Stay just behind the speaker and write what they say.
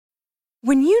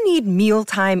When you need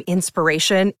mealtime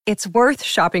inspiration, it's worth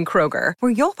shopping Kroger,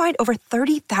 where you'll find over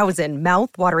 30,000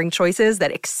 mouth-watering choices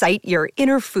that excite your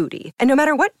inner foodie. And no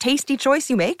matter what tasty choice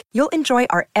you make, you'll enjoy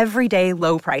our everyday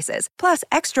low prices, plus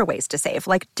extra ways to save,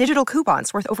 like digital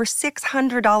coupons worth over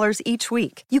 $600 each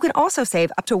week. You can also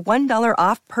save up to $1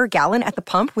 off per gallon at the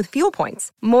pump with fuel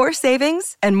points. More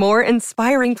savings and more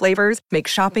inspiring flavors make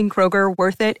shopping Kroger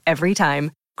worth it every time.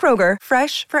 Kroger,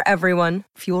 fresh for everyone.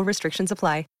 Fuel restrictions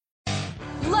apply.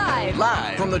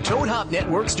 Live from the Toad Hop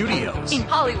Network studios in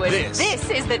Hollywood. This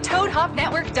is the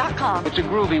ToadHopNetwork.com. It's a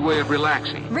groovy way of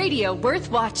relaxing. Radio worth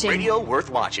watching. Radio worth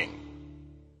watching.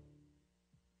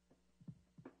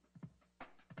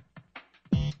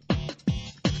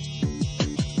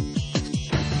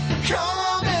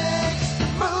 Comics,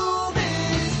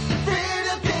 movies,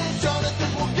 freedom kids,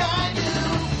 Jonathan will guide you.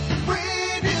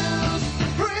 Previews,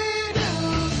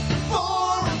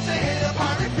 forums, they hit up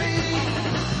on repeat.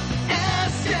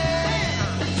 Escape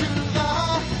to the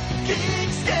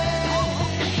geekscape.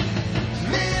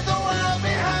 Leave the world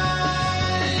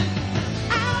behind.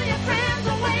 All your friends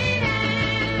are waiting.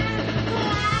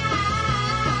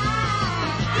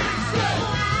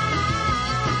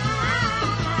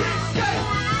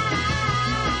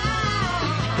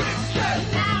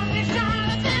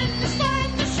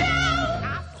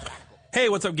 Hey,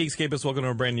 what's up, Geekscapists? Welcome to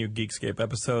a brand new Geekscape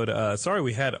episode. Sorry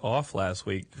we had off last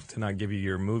week to not give you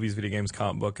your movies, video games,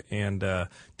 comic book, and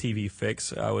TV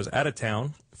fix. I was out of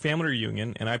town, family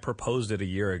reunion, and I proposed it a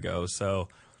year ago, so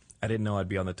I didn't know I'd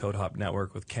be on the Toad Hop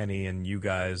Network with Kenny and you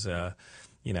guys, and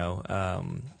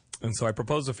so I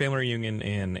proposed a family reunion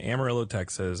in Amarillo,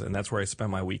 Texas, and that's where I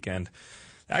spent my weekend.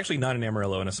 Actually, not in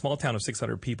Amarillo, in a small town of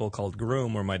 600 people called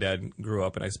Groom, where my dad grew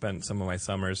up, and I spent some of my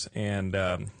summers, and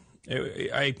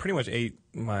I pretty much ate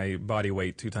my body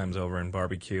weight 2 times over in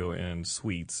barbecue and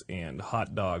sweets and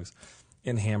hot dogs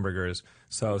and hamburgers.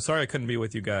 So sorry I couldn't be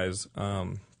with you guys.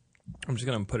 I'm just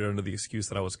going to put it under the excuse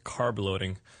that I was carb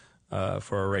loading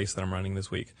for a race that I'm running this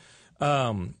week.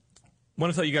 Want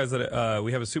to tell you guys that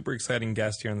we have a super exciting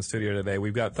guest here in the studio today.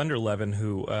 We've got Thunder Levin,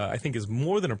 who I think is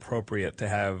more than appropriate to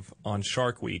have on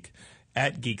Shark Week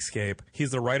at Geekscape.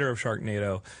 He's the writer of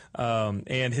Sharknado,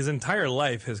 and his entire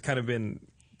life has kind of been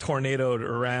tornadoed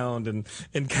around and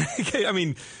I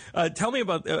mean, tell me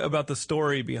about the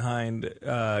story behind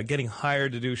getting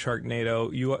hired to do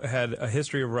Sharknado. You had a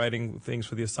history of writing things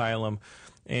for the Asylum,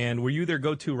 and were you their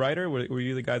go-to writer? Were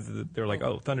you the guys that they were like,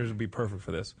 oh, Thunders would be perfect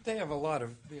for this? They have the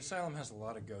Asylum has a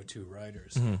lot of go-to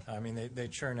writers. Mm-hmm. I mean, they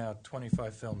churn out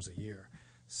 25 films a year,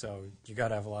 so you got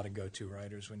to have a lot of go-to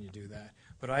writers when you do that.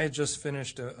 But I had just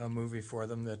finished a movie for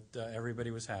them that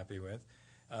everybody was happy with.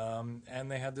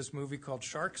 And they had this movie called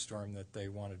Sharkstorm that they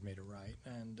wanted me to write,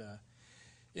 and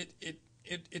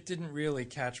it didn't really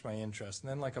catch my interest. And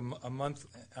then like a month,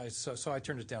 so I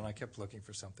turned it down. I kept looking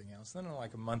for something else. Then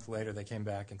like a month later, they came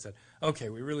back and said, "Okay,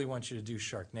 we really want you to do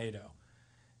Sharknado."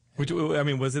 Which, I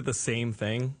mean, was it the same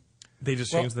thing? They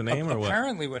just changed the name, or what?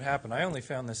 Apparently, what happened, I only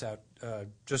found this out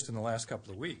just in the last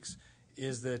couple of weeks,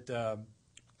 is that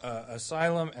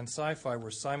Asylum and Sci-Fi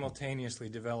were simultaneously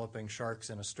developing Sharks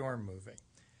in a Storm movie.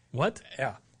 What?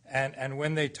 Yeah, and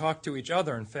when they talked to each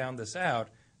other and found this out,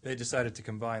 they decided to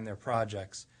combine their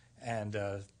projects, and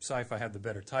Sci-Fi had the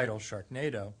better title,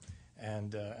 Sharknado,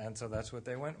 and so that's what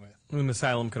they went with. And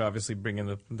Asylum could obviously bring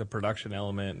in the production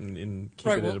element and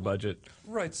keep it at a budget.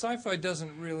 Right. Sci-Fi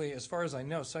doesn't really, as far as I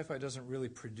know, Sci-Fi doesn't really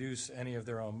produce any of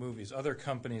their own movies. Other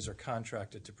companies are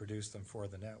contracted to produce them for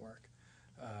the network,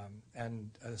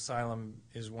 and Asylum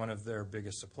is one of their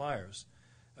biggest suppliers.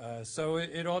 So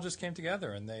it all just came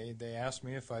together, and they asked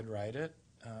me if I'd write it.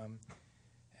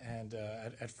 And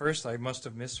at first I must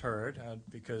have misheard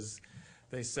because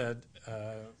they said,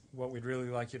 what we'd really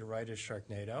like you to write is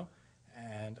Sharknado.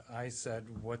 And I said,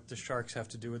 what do sharks have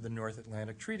to do with the North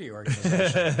Atlantic Treaty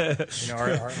Organization?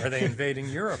 Are they invading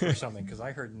Europe or something? Because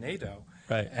I heard NATO.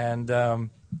 Right. And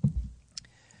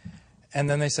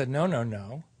then they said,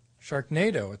 no,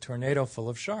 Sharknado, a tornado full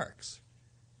of sharks.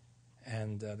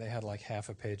 And they had like half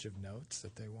a page of notes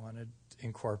that they wanted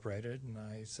incorporated. And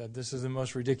I said, this is the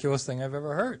most ridiculous thing I've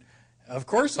ever heard. Of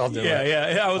course I'll do it.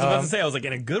 Yeah. I was about to say, I was like,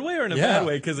 in a good way or in a bad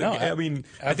way? Because, I think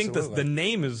absolutely. the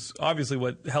name is obviously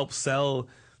what helps sell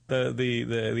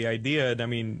the idea. And I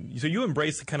mean, so you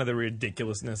embrace kind of the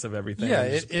ridiculousness of everything. Yeah,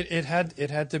 it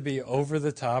had to be over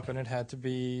the top, and it had to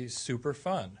be super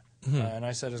fun. Mm-hmm. And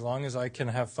I said, as long as I can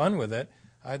have fun with it,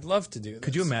 I'd love to do this.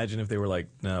 Could you imagine if they were like,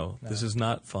 no, this is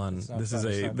not fun. not This fun.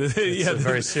 is It's a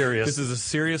very serious. This is a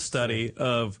serious study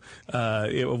of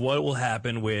what will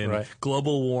happen when Right.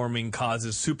 global warming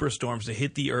causes superstorms to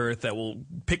hit the Earth that will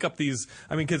pick up these.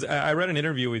 I mean, because I read an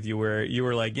interview with you where you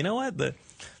were like, you know what,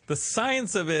 the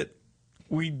science of it.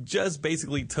 We just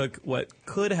basically took what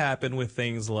could happen with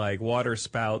things like water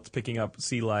spouts picking up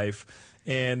sea life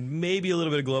and maybe a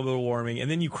little bit of global warming,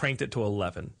 and then you cranked it to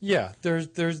 11. Yeah,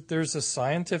 there's a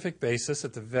scientific basis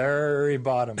at the very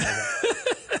bottom of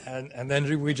it. and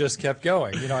then we just kept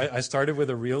going. You know, I started with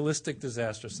a realistic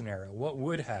disaster scenario. What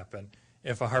would happen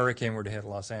if a hurricane were to hit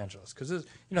Los Angeles? Because, you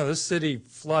know, this city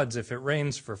floods if it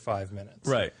rains for 5 minutes.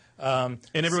 Right. And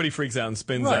everybody freaks out and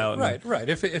spins out. Right.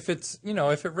 If it's, you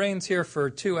know, if it rains here for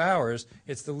 2 hours,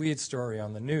 it's the lead story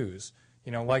on the news.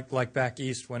 You know, like back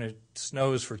east when it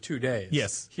snows for 2 days.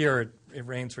 Yes. Here it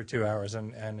rains for 2 hours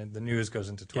and the news goes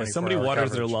into 24 Yeah, somebody hour waters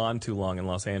their coverage. lawn too long in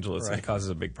Los Angeles, and Right. it causes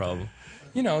a big problem.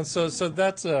 You know, so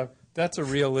that's a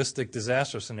realistic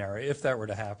disaster scenario. If that were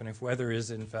to happen, if weather is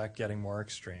in fact getting more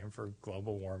extreme for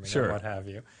global warming Sure. and what have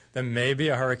you, then maybe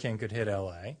a hurricane could hit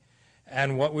LA.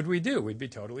 And what would we do? We'd be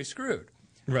totally screwed.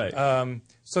 Right.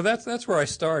 So that's where I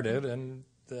started, and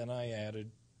then I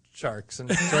added sharks and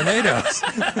tornadoes.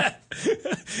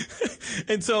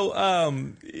 And so,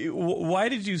 why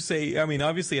did you say? I mean,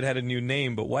 obviously it had a new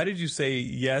name, but why did you say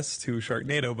yes to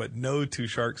Sharknado but no to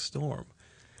Shark Storm?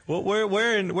 Well,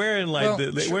 where in like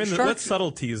Well, what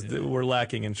subtleties that were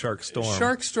lacking in Shark Storm?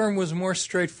 Shark Storm was more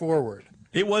straightforward.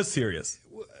 It was serious.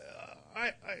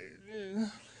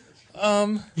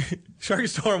 Shark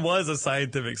Storm was a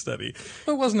scientific study.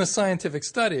 It wasn't a scientific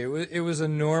study. It was a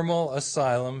normal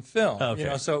asylum film. Okay. You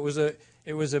know, so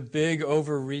it was a big,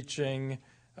 overreaching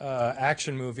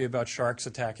action movie about sharks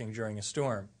attacking during a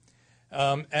storm,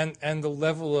 and the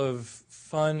level of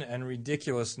fun and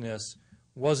ridiculousness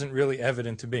wasn't really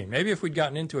evident to me. Maybe if we'd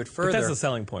gotten into it further, that's the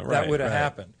selling point, that right, would have right.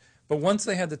 happened. But once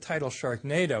they had the title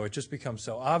Sharknado, it just becomes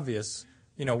so obvious,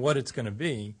 you know, what it's going to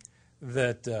be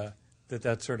that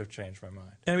that sort of changed my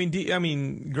mind. I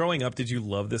mean, growing up, did you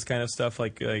love this kind of stuff?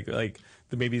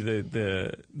 Maybe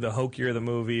the hokier the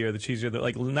movie or the cheesier,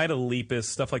 like Night of the Lepus,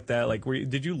 stuff like that. Like,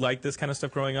 did you like this kind of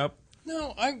stuff growing up?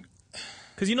 No,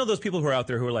 Because you know those people who are out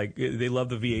there who are like, they love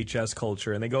the VHS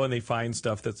culture and they go and they find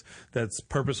stuff that's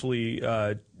purposefully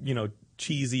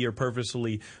cheesy or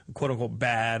purposefully quote unquote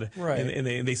bad, Right.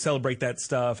 and they celebrate that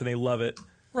stuff and they love it.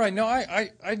 Right. No, I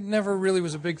never really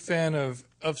was a big fan of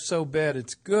so bad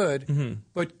it's good,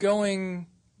 but going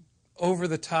over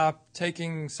the top,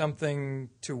 taking something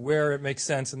to where it makes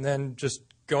sense, and then just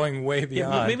going way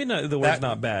beyond. Maybe not, the word's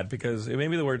not bad because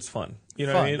maybe the word's fun. You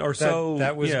know what I mean? Or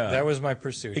that was my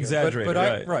pursuit. here. Exaggerated,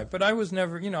 but right. But I was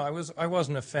never, I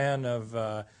wasn't a fan of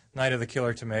Night of the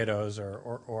Killer Tomatoes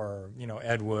or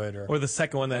Ed Wood or the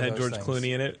second one that all had those George things.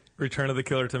 Clooney in it, Return of the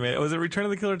Killer Tomatoes. Was it Return of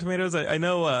the Killer Tomatoes? I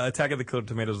know Attack of the Killer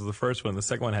Tomatoes was the first one. The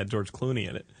second one had George Clooney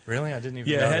in it. Really, I didn't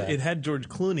even Yeah, know it had, that. it had George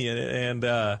Clooney in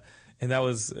it, and that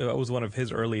was one of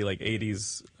his early like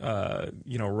 '80s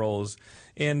roles.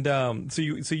 And so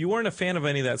you weren't a fan of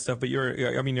any of that stuff, but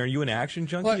are you an action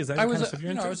junkie? Well, Is that the I kind was of stuff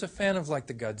you're into? I was a fan of like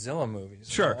the Godzilla movies.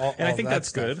 Sure, all and I think that that's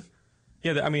stuff. good.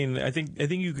 Yeah, I mean, I think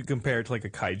you could compare it to like a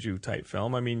kaiju type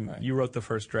film. I mean, you wrote the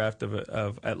first draft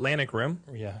of Atlantic Rim.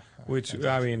 Yeah. Which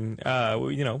I mean,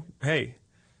 hey,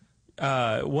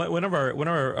 one of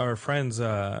our friends,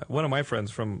 one of my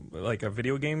friends from like a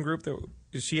video game group,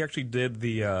 she actually did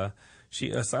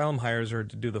Asylum hires her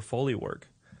to do the Foley work,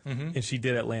 and she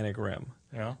did Atlantic Rim.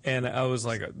 Yeah. And I was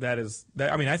like,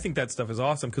 I mean, I think that stuff is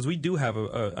awesome because we do have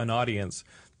an audience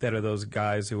that are those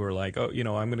guys who are like, oh,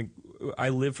 I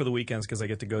live for the weekends because I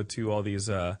get to go to all these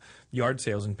yard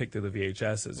sales and pick through the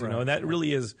VHSs, and that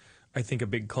really is, I think, a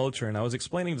big culture. And I was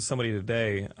explaining to somebody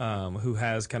today who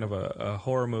has kind of a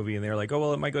horror movie, and they're like, oh,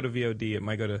 well, it might go to VOD, it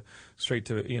might go to straight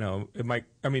to, it might,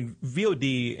 I mean,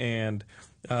 VOD and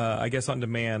I guess on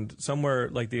demand, somewhere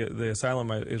like the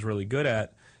Asylum is really good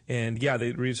at. And yeah,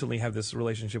 they recently have this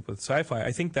relationship with Sci-Fi.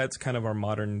 I think that's kind of our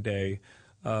modern day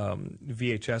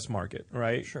VHS market,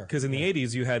 right? Sure. Because in the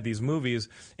 80s, you had these movies,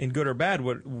 and good or bad,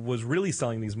 what was really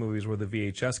selling these movies were the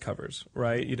VHS covers,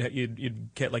 right? You'd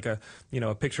get like a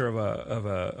picture of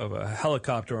a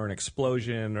helicopter or an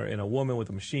explosion or in a woman with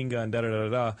a machine gun, da da da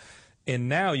da. And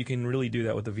now you can really do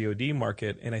that with the VOD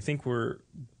market, and I think we're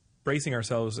bracing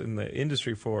ourselves in the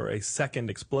industry for a second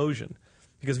explosion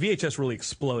because VHS really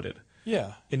exploded.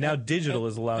 Yeah. And now digital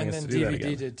is allowing us to do that And again.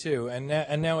 then DVD did too. And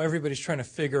now everybody's trying to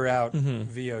figure out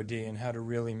VOD and how to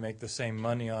really make the same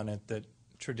money on it that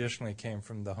traditionally came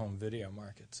from the home video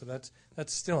market. So that's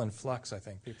still in flux, I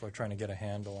think. People are trying to get a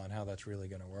handle on how that's really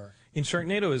going to work. And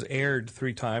Sharknado has aired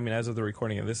 3 times, and as of the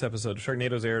recording of this episode,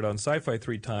 Sharknado's aired on Sci-Fi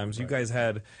 3 times. Right. You guys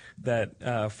had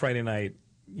that Friday night,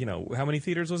 how many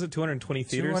theaters was it? 220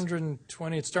 theaters?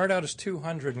 220. It started out as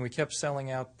 200, and we kept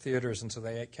selling out theaters, and so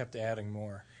they kept adding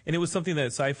more. And it was something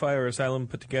that Sci-Fi or Asylum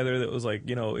put together that was like,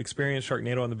 experience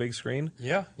Sharknado on the big screen?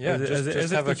 Yeah. As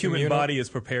if the human body is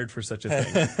prepared for such a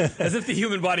thing. As if the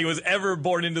human body was ever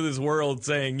born into this world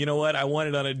saying, you know what, I want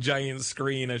it on a giant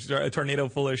screen, a tornado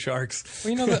full of sharks.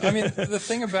 Well, the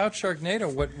thing about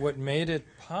Sharknado, what made it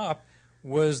pop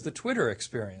was the Twitter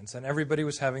experience, and everybody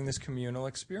was having this communal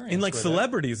experience. And like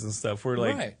celebrities and stuff were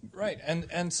like... Right.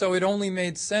 And so it only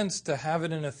made sense to have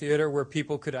it in a theater where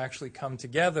people could actually come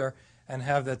together and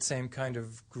have that same kind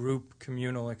of group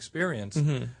communal experience,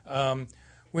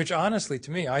 which honestly,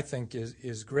 to me, I think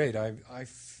is great.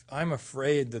 I'm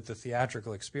afraid that the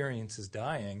theatrical experience is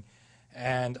dying,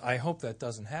 and I hope that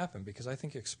doesn't happen, because I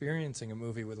think experiencing a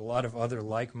movie with a lot of other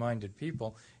like-minded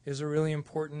people is a really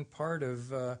important part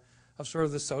of sort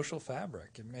of the social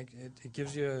fabric. It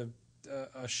gives you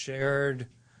a shared,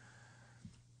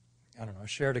 a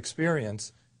shared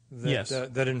experience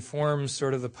that informs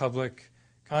sort of the public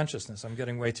consciousness. I'm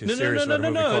getting way too serious about a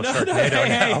movie called Sharknado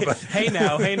now. Hey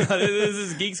now, this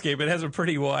is Geekscape. It has a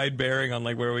pretty wide bearing on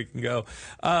like where we can go.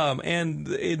 And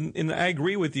I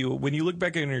agree with you. When you look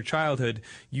back in your childhood,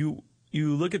 you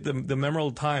look at the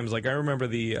memorable times. Like I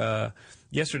remember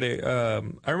yesterday.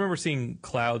 I remember seeing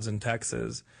clouds in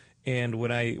Texas. And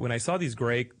when I saw these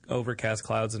gray overcast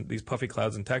clouds and these puffy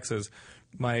clouds in Texas,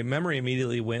 my memory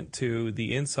immediately went to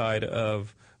the inside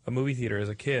of a movie theater as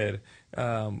a kid.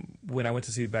 When I went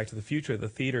to see Back to the Future, the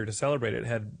theater to celebrate it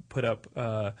had put up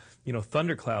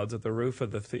thunderclouds at the roof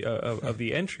of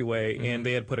the entryway, and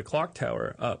they had put a clock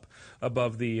tower up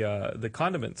above the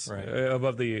condiments,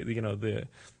 above the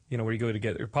where you go to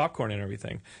get your popcorn and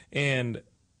everything. And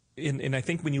I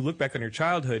think when you look back on your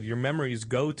childhood, your memories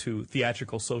go to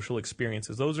theatrical social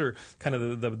experiences. Those are kind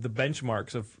of the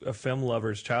benchmarks of film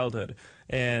lovers' childhood.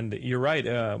 And you're right,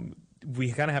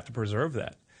 we kind of have to preserve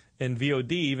that. And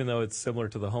VOD, even though it's similar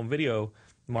to the home video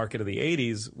market of the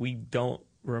 80s, we don't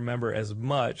remember as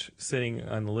much sitting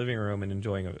in the living room and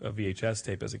enjoying a VHS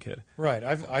tape as a kid. Right.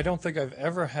 I don't think I've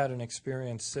ever had an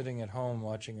experience sitting at home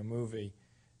watching a movie.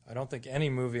 I don't think any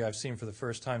movie I've seen for the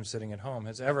first time sitting at home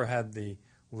has ever had the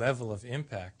level of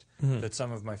impact that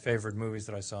some of my favorite movies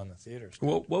that I saw in the theaters.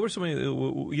 What were some of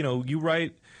you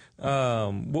write?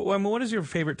 What is your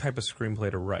favorite type of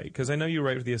screenplay to write? Because I know you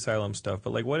write with the Asylum stuff,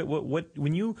 but like what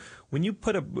when you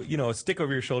put a stick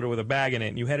over your shoulder with a bag in it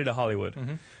and you headed to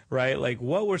Hollywood, right? Like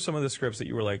what were some of the scripts that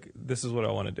you were like, this is what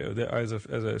I want to do as a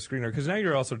screenwriter? Because now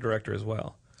you're also a director as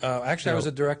well. Actually, I was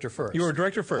a director first. You were a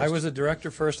director first? I was a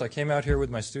director first. I came out here with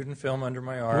my student film under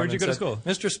my arm. Where'd you go to school?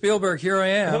 Mr. Spielberg, here I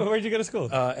am. Where'd you go to school?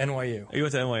 NYU. You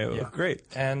went to NYU. Yeah. Great.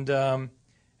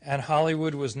 And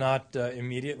Hollywood was not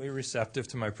immediately receptive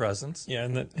to my presence. Yeah,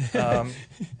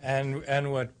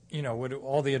 and what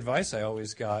all the advice I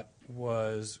always got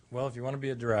was, well, if you want to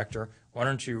be a director, why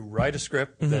don't you write a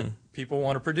script that people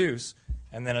want to produce,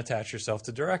 and then attach yourself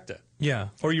to direct it. Yeah,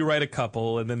 or you write a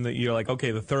couple, and then you're like,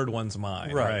 okay, the third one's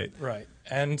mine. Right.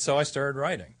 And so I started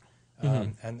writing,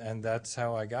 and that's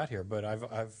how I got here. But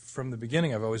I've from the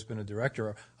beginning, I've always been a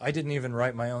director. I didn't even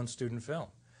write my own student film.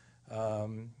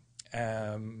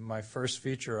 My first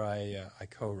feature I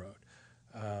co-wrote,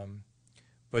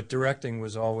 but directing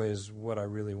was always what I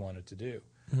really wanted to do.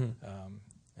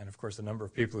 And of course, the number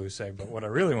of people who say, "But what I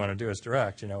really want to do is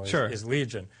direct," is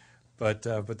legion. But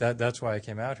that's why I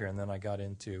came out here, and then I got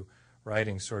into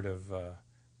writing sort of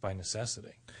by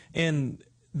necessity. And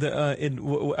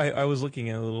I was looking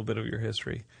at a little bit of your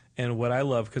history, and what I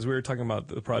love, because we were talking about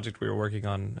the project we were working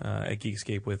on at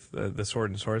Geekscape with the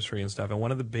sword and sorcery and stuff, and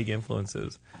one of the big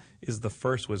influences is the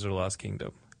first Wizard of the Lost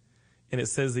Kingdom. And it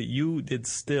says that you did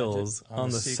stills on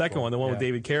the second one, the one with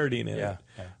David Carradine in it,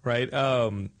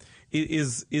 right?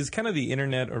 Is kind of the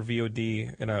internet or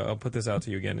VOD, and I'll put this out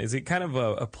to you again, is it kind of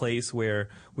a place where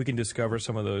we can discover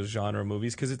some of those genre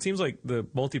movies? Because it seems like the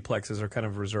multiplexes are kind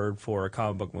of reserved for a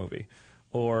comic book movie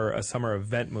or a summer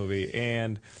event movie.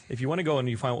 And if you want to go and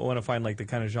want to find like the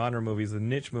kind of genre movies, the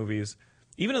niche movies,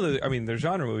 even though they're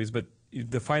genre movies, but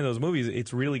to find those movies,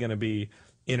 it's really going to be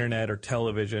internet or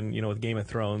television. With Game of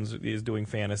Thrones is doing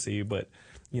fantasy, but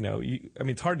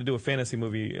it's hard to do a fantasy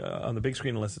movie on the big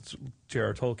screen unless it's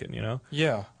J.R.R. Tolkien,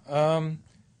 Yeah.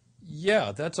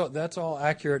 Yeah, that's all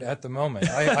accurate at the moment.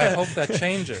 I hope that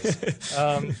changes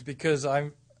because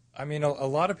I I mean, a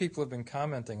lot of people have been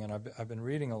commenting, and I've been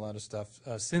reading a lot of stuff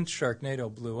since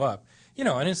Sharknado blew up. You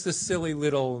know, and it's this silly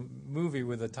little movie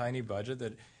with a tiny budget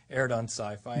that aired on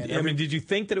Sci-Fi. And I mean, did you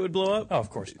think that it would blow up? Oh,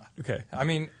 of course not. Okay. I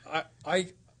mean,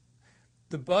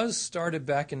 the buzz started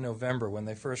back in November when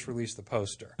they first released the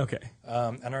poster. Okay.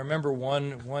 And I remember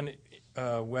one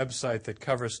website that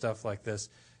covers stuff like this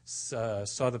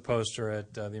saw the poster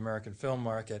at the American Film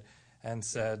Market and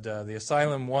said, the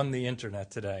Asylum won the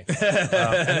Internet today.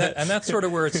 And that's sort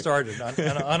of where it started.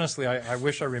 And honestly, I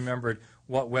wish I remembered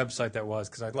what website that was,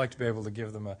 because I'd like to be able to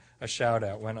give them a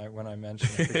shout-out when I mention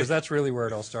it, because that's really where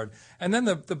it all started. And then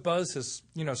the buzz has,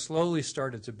 slowly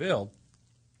started to build.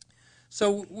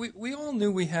 So we all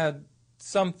knew we had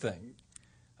something.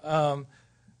 I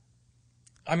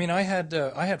mean, I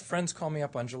had friends call me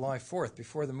up on July 4th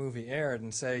before the movie aired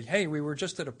and say, hey, we were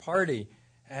just at a party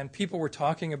and people were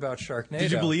talking about Sharknado.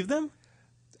 Did you believe them?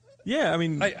 Yeah, I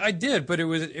mean, I did, but it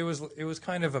was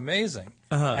kind of amazing.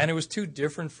 And it was two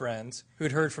different friends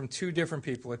who'd heard from two different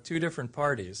people at two different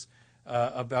parties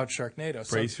about Sharknado.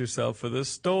 Brace yourself for the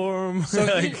storm.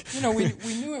 So we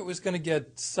knew it was going to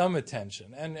get some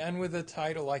attention, and with a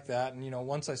title like that, and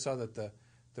once I saw that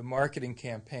the marketing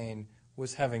campaign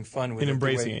was having fun with and it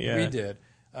embracing the way we did,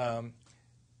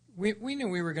 we knew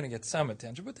we were going to get some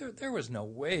attention, but there was no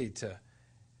way to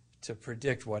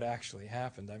predict what actually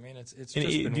happened. I mean, it's just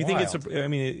been do you wild. think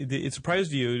it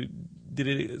surprised you? Did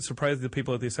it surprise the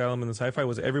people at the Asylum and the Sci-Fi?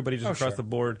 Was everybody just across the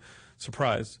board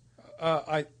surprised?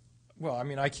 Well, I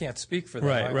mean, I can't speak for them.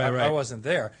 Right. I wasn't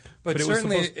there. But it was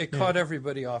certainly supposed- it caught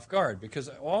everybody off guard, because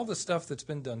all the stuff that's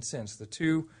been done since, the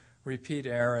two repeat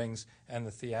airings and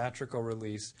the theatrical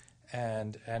release,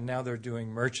 and now they're doing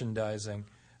merchandising,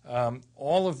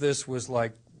 all of this was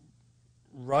like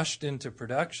rushed into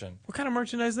production. What kind of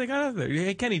merchandise they got out there?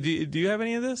 Hey, Kenny, do you have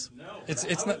any of this? No,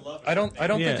 It's not. I don't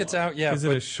think it's out yet. Is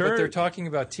it a shirt? But they're talking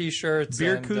about T-shirts,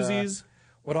 Beer and, koozies?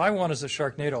 What I want is a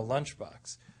Sharknado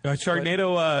lunchbox.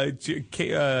 Sharknado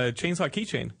chainsaw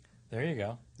keychain. There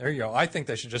you go. I think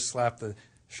they should just slap the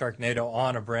Sharknado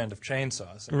on a brand of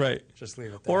chainsaws. And Right. Just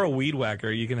leave it there. Or a weed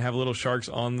whacker. You can have little sharks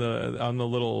on the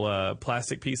little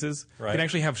plastic pieces. Right. You can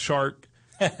actually have shark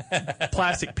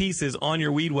plastic pieces on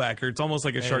your weed whacker. It's almost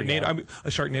like a There you Sharknado. go. I mean, a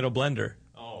Sharknado blender.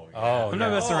 Oh, I'm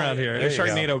not messing around here. There A you go.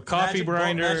 Sharknado coffee Magic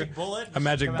grinder, magic bullet. a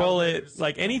magic Come out bullet, with-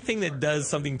 like anything that does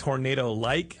something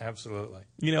tornado-like. Absolutely.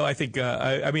 I think.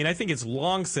 I mean, I think it's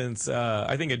long since.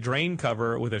 I think a drain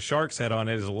cover with a shark's head on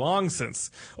it is long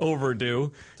since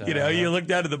overdue. You look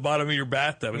down at the bottom of your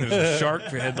bathtub and there's a shark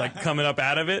head like coming up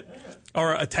out of it.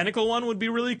 Or a tentacle one would be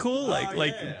really cool,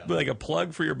 like a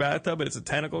plug for your bathtub, but it's a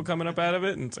tentacle coming up out of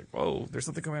it, and it's like, whoa, there's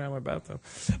something coming out of my bathtub.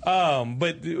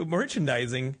 But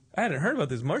merchandising, I hadn't heard about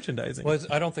this merchandising. Well,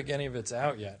 I don't think any of it's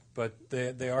out yet, but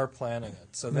they are planning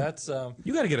it. So that's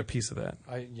You got to get a piece of that.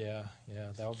 yeah,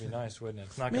 that would be nice, wouldn't it?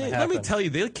 It's not going Man, to let happen. me tell you,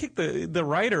 they kicked the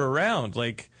writer around.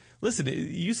 Like, listen,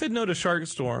 you said no to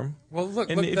Sharkstorm. Well, look,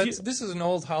 And if this is an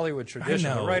old Hollywood tradition.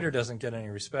 know. The writer doesn't get any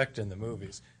respect in the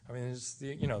movies. I mean, it's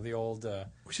the old.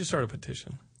 We should start a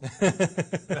petition.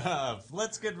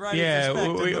 Let's get right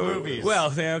into the movies. Well,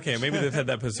 okay, maybe they've had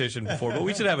that petition before, but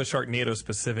we should have a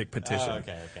Sharknado-specific petition.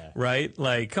 okay. Right?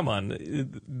 Like, come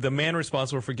on. The man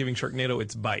responsible for giving Sharknado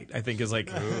its bite, I think, is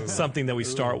like something that we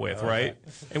start with, right?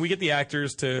 And we get the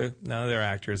actors to. No, they're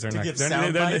actors. They're not. give They're,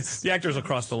 sound they're, bites? the actors will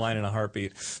cross the line in a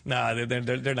heartbeat. Nah, they're not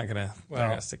gonna. They're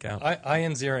gonna stick out.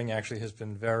 Ian Ziering actually has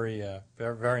been very,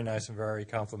 very nice and very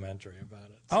complimentary about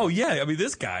it. Oh yeah, I mean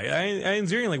this guy, Ian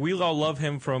Ziering, like we all love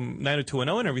him from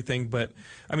 90210 and everything, but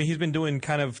I mean he's been doing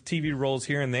kind of TV roles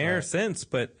here and there since.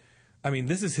 But I mean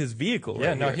this is his vehicle. Yeah,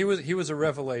 right no, here. he was a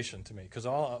revelation to me, because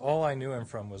all I knew him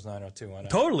from was 90210.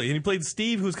 Totally, and he played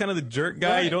Steve, who's kind of the jerk guy.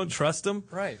 Right. You don't trust him.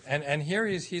 Right, and here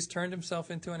he's turned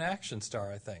himself into an action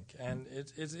star, I think, and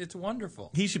it's wonderful.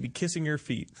 He should be kissing your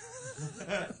feet.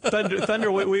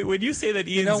 Thunder. When you say that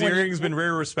Ian know, when Ziering's been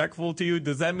very respectful to you,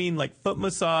 does that mean like foot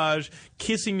massage,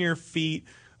 kissing your feet?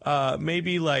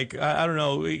 Maybe like I don't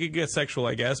know, it could get sexual,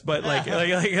 I guess, but like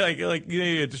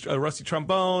just a rusty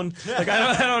trombone. Like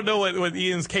I don't know what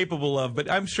Ian's capable of, but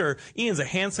I'm sure Ian's a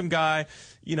handsome guy.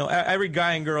 Every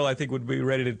guy and girl I think would be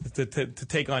ready to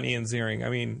take on Ian Ziering. I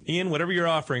mean, Ian, whatever you're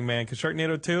offering, man, because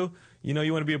Sharknado 2, you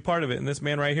want to be a part of it, and this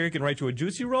man right here he can write you a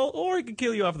juicy role, or he can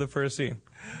kill you off the first scene.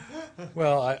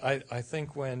 Well, I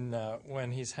think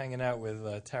when he's hanging out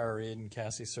with Tara Reid and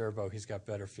Cassie Serbo, he's got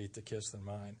better feet to kiss than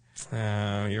mine.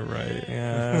 Oh, you're right.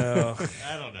 Yeah.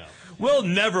 I don't know. We'll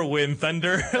never win,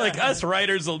 Thunder. Like us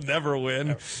writers will never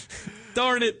win.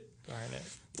 Darn it. Darn it.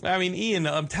 I mean, Ian,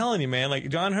 I'm telling you, man. Like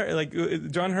John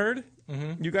Hurd,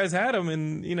 You guys had him,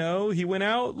 and he went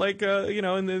out like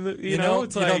and then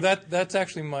it's like that's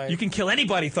actually my. You can kill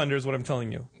anybody. Thunder is what I'm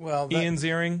telling you. Well, Ian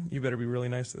Ziering, you better be really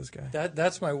nice to this guy.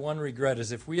 That's my one regret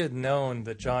is if we had known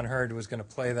that John Hurd was going to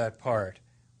play that part,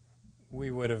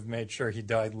 we would have made sure he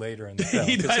died later in the film.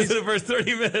 He dies in the first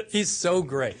 30 minutes. He's so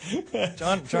great.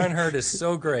 John Hurd is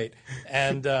so great,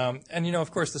 and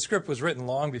of course the script was written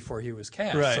long before he was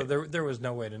cast, right. so there was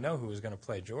no way to know who was going to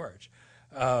play George.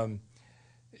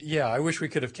 Yeah, I wish we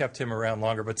could have kept him around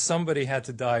longer, but somebody had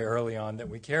to die early on that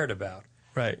we cared about.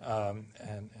 Right.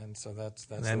 And so that's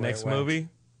and the that way next it went. movie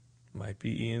might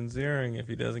be Ian Ziering if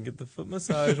he doesn't get the foot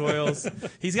massage oils.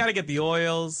 He's got to get the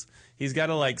oils. He's got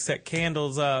to set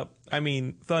candles up. I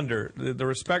mean, Thunder, the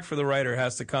respect for the writer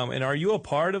has to come. And are you a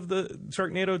part of the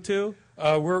Sharknado 2?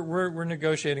 We're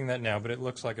negotiating that now, but it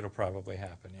looks like it'll probably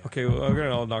happen. Yeah. Okay, well, I'm going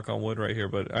to all knock on wood right here,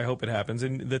 but I hope it happens.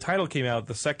 And the title came out,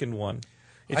 the second one.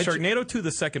 It's Sharknado 2,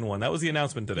 the second one. That was the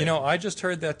announcement today. I just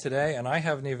heard that today, and I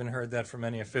haven't even heard that from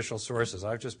any official sources.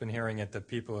 I've just been hearing it that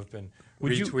people have been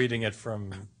retweeting it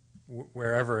from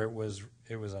wherever it was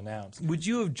announced. Would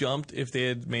you have jumped if they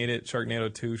had made it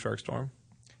Sharknado 2 Sharkstorm?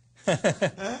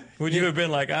 Would you have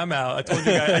been like, I'm out. I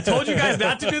told you guys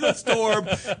not to do the storm.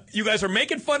 You guys are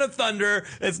making fun of Thunder.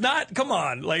 It's not, come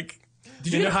on. Did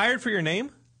you get hired for your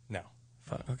name? No.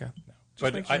 Okay.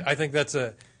 But I think that's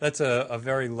a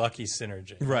very lucky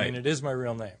synergy. Right. I mean, it is my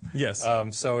real name. Yes.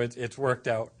 So it's worked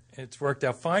out. It's worked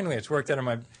out finally. It's worked out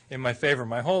in my favor.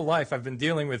 My whole life I've been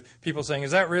dealing with people saying,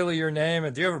 "Is that really your name?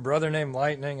 And do you have a brother named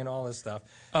Lightning?" and all this stuff.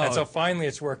 And so finally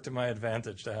it's worked to my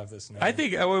advantage to have this name. I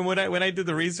think when I did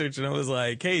the research and I was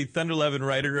like, "Hey, Thunder Levin,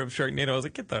 writer of Sharknado," I was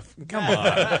like, "Come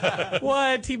on,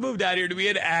 what? He moved out here to be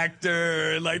an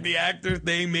actor. Like the actor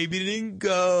thing maybe didn't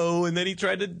go, and then he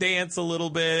tried to dance a little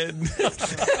bit."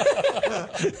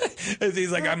 And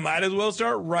he's like, "I might as well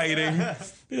start writing."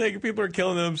 Like people are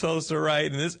killing themselves to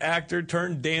write, and this actor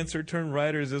turned dancer turned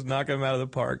writer is just knocking them out of the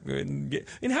park. And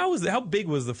how big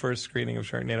was the first screening of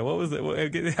Sharknado? What was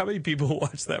it? How many people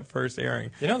watched that first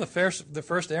airing? The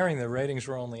first airing, the ratings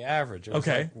were only average. It was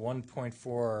like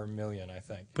 1.4 million, I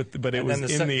think. But it was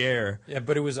in the air. Yeah,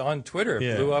 but it was on Twitter.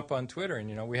 It blew up on Twitter,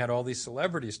 and we had all these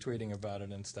celebrities tweeting about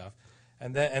it and stuff.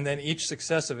 And then each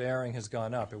successive airing has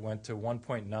gone up. It went to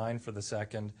 1.9 for the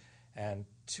second, and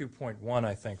 2.1,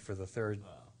 I think, for the third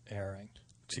airing.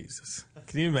 Jesus,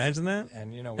 can you imagine that?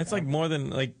 And it's like more than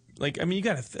like I mean, you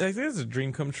got to. That's a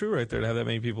dream come true right there to have that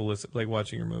many people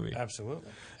watching your movie. Absolutely.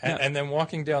 And then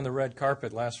walking down the red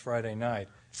carpet last Friday night,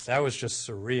 that was just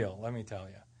surreal. Let me tell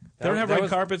you. They don't have red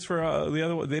carpets for the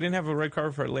other one. They didn't have a red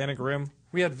carpet for Atlantic Rim.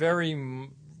 We had They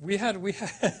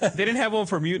didn't have one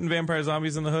for Mutant Vampire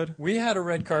Zombies in the Hood. We had a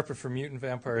red carpet for Mutant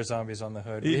Vampire Zombies on the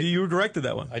Hood. You directed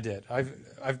that one. I did.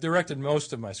 I've directed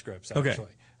most of my scripts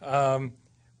actually. Okay.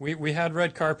 We had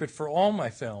red carpet for all my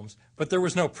films, but there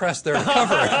was no press there to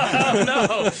cover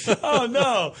it. Oh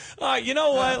no! You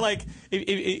know what?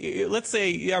 Let's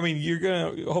say, I mean, you're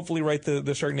gonna hopefully write the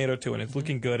Sharknado 2, and it's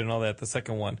looking good and all that. The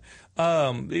second one.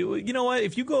 You know what?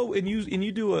 If you go and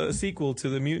you do a sequel to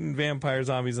the Mutant Vampire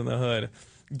Zombies in the Hood,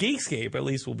 Geekscape at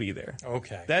least will be there.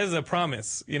 Okay. That is a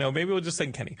promise. Maybe we'll just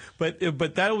send Kenny, but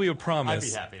that'll be a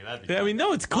promise. I'd be happy. I mean,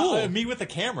 no, it's cool. Me with the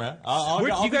camera. I'll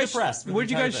Where'd be the press. Where'd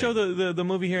you guys show the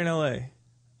movie here in L.A.?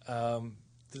 The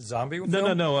zombie film?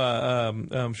 No.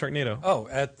 Sharknado. Oh,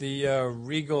 at the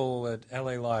Regal at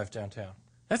LA Live downtown.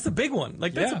 That's the big one.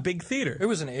 That's a big theater. It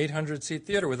was an 800-seat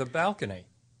theater with a balcony.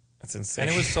 That's insane.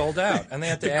 And it was sold out. And they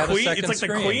had to add a second screen. It's like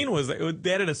screen. the Queen was.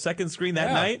 They added a second screen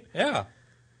that night. Yeah.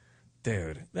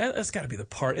 Dude, that's got to be the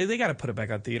part. They got to put it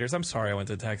back on theaters. I'm sorry I went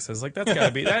to Texas. That's got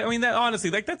to be. Honestly,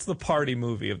 that's the party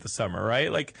movie of the summer,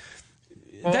 right?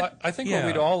 I think what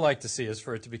we'd all like to see is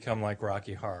for it to become like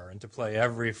Rocky Horror and to play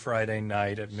every Friday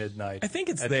night at midnight. I think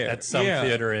it's there at some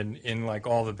theater in like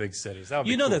all the big cities. That would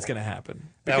be cool. That's going to happen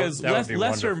because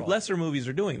lesser movies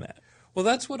are doing that. Well,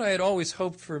 that's what I had always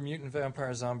hoped for Mutant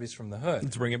Vampire Zombies from the Hood.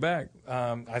 Let's bring it back.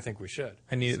 I think we should.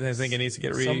 I think it needs to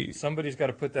get somebody's got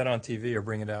to put that on TV or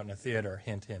bring it out in a theater.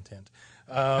 Hint, hint, hint.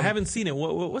 I haven't seen it.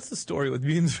 What's the story with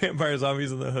Mutant Vampire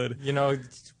Zombies in the Hood?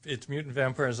 It's Mutant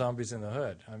Vampire Zombies in the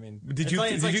Hood. I mean, it's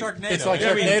like Sharknado. It's like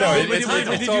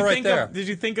Sharknado. It's all right there. Did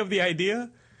you think of the idea?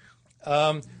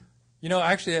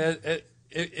 Actually,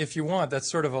 if you want,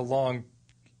 that's sort of a long,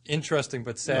 interesting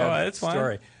but sad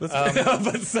story. But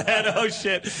sad. Oh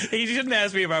shit! You shouldn't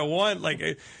ask me if I want.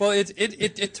 Well,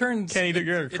 it turns. Kenny, you're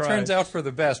gonna cry. It turns out for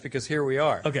the best because here we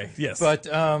are. Okay. Yes. But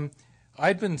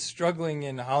I'd been struggling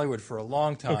in Hollywood for a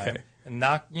long time. Okay. And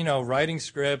not, writing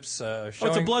scripts, it's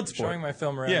a blood sport. showing my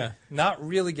film around. Yeah. Not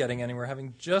really getting anywhere,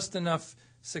 having just enough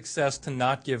success to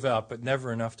not give up, but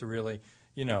never enough to really,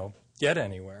 get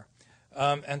anywhere.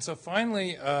 And so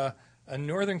finally, a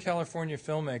Northern California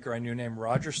filmmaker I knew named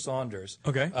Roger Saunders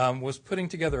was putting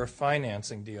together a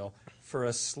financing deal for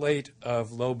a slate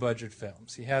of low-budget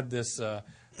films. He had this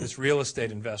real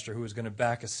estate investor who was going to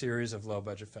back a series of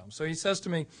low-budget films. So he says to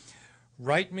me,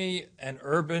 write me an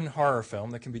urban horror film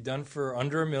that can be done for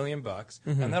under $1 million,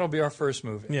 and that'll be our first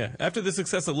movie. Yeah, after the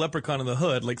success of Leprechaun in the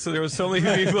Hood, like, so there was so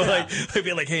many people they'd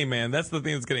be like, hey man, that's the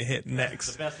thing that's going to hit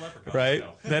next. That's the best Leprechaun.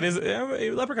 Right? That is,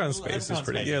 Leprechaun in Space is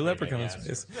pretty, Leprechaun in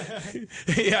Space.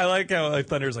 Yeah, I like how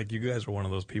Thunder's like, you guys are one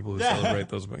of those people who celebrate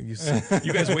those movies.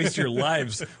 You guys waste your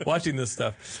lives watching this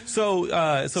stuff. So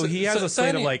he has a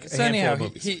slate of like a handful of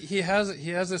movies. He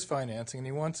has this financing, and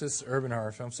he wants this urban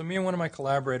horror film. So me and one of my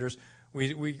collaborators,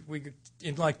 we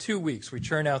in like 2 weeks, we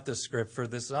churn out this script for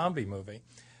this zombie movie,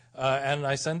 and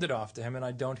I send it off to him, and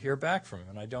I don't hear back from him,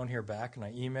 and I don't hear back, and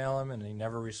I email him, and he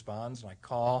never responds, and I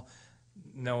call,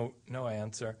 no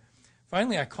answer.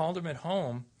 Finally, I called him at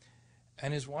home,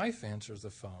 and his wife answers the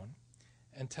phone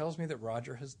and tells me that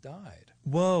Roger has died.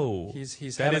 Whoa,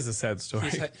 that is a sad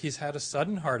story. He's had a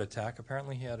sudden heart attack.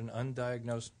 Apparently, he had an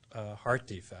undiagnosed heart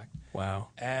defect. Wow.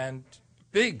 And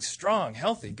big, strong,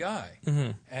 healthy guy,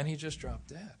 and he just dropped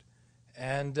dead,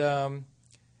 and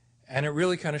it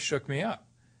really kind of shook me up,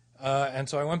 and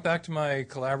so I went back to my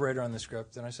collaborator on the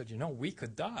script, and I said, we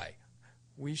could die,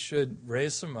 we should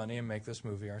raise some money and make this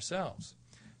movie ourselves.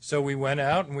 So we went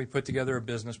out and we put together a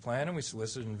business plan, and we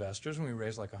solicited investors, and we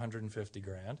raised like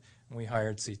 $150,000, and we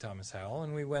hired C. Thomas Howell,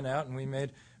 and we went out and we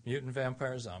made Mutant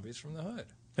Vampire Zombies from the Hood.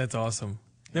 That's awesome.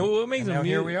 Now, what makes and now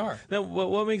here we are. Now,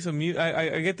 what makes them mutant?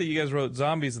 I get that you guys wrote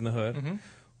Zombies in the Hood.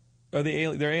 Are they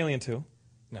they're alien too?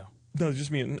 No,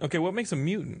 just mutant. Okay, what makes them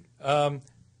mutant?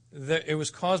 It was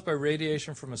caused by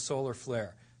radiation from a solar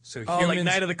flare. So humans, like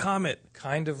Night of the Comet.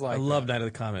 Kind of like I love Night of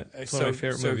the Comet. It's one of my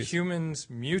favorite movies. So humans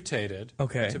mutated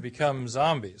to become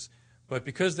zombies. But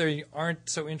because they aren't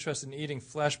so interested in eating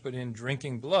flesh but in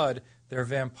drinking blood, they're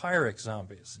vampiric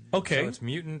zombies. Okay. So it's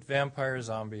mutant vampire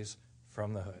zombies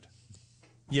from the Hood.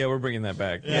 Yeah, we're bringing that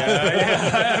back.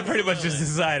 Yeah, I pretty much just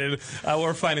decided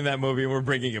we're finding that movie and we're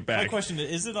bringing it back. My question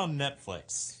is it on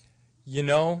Netflix?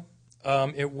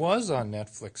 It was on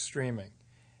Netflix streaming.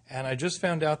 And I just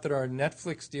found out that our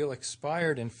Netflix deal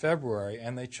expired in February,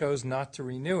 and they chose not to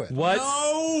renew it. What?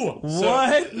 No!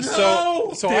 What?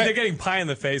 No! So they're getting pie in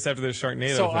the face after the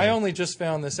Sharknado So thing. I only just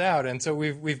found this out, and so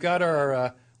we've got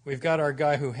our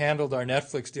guy who handled our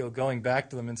Netflix deal going back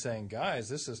to them and saying, guys,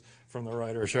 this is from the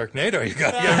writer of Sharknado. You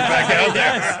got to get him back out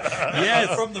there.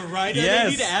 Yes. From the writer? Yes. They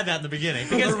need to add that in the beginning.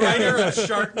 From the writer of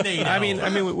Sharknado. I mean,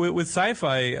 with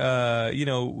sci-fi,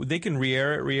 they can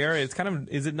re-air it. It's kind of,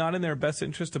 is it not in their best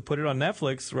interest to put it on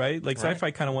Netflix, right? Like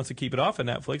sci-fi kind of wants to keep it off of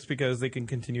Netflix because they can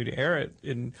continue to air it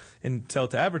and sell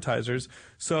it to advertisers.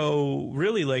 So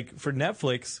really, like for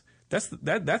Netflix,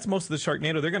 that's most of the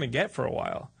Sharknado they're going to get for a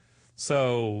while.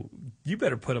 So you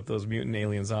better put up those mutant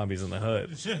alien zombies in the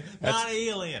Hood. Not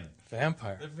alien.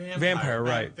 Vampire. Vampire,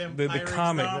 right. The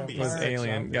comic was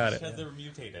alien. Got it. They're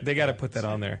mutated. They got to put that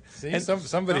on there. See, and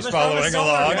somebody's following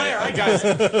along.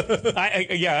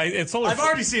 It's solar. I've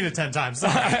already seen it 10 times.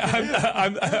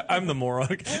 I'm the moron.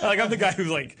 Like I'm the guy who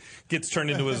like gets turned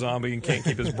into a zombie and can't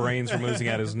keep his brains from oozing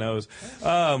out his nose.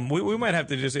 We might have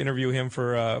to just interview him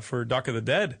for Dock of the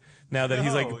Dead. Now that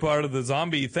he's like part of the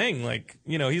zombie thing, like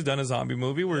he's done a zombie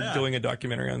movie. We're doing a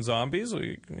documentary on zombies.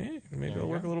 Maybe I'll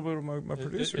work a little bit with my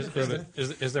producer.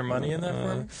 Is there money in that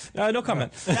for me? No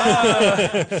comment.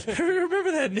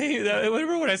 Remember that name?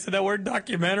 Remember when I said that word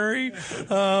documentary?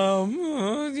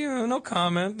 No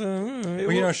comment.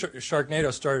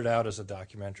 Sharknado started out as a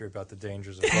documentary about the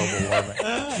dangers of global warming.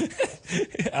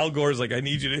 Al Gore's like, I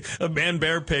need you to a man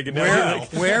bear pig. And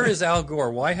where is Al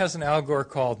Gore? Why hasn't Al Gore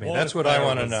called me? That's what I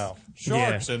want to know.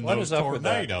 Sharks and what those is up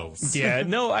tornadoes. With that? Yeah,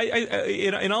 no.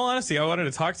 In all honesty, I wanted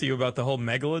to talk to you about the whole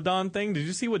Megalodon thing. Did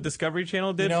you see what Discovery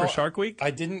Channel did for Shark Week? I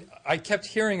didn't. I kept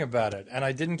hearing about it, and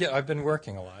I didn't get. I've been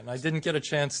working a lot, and I didn't get a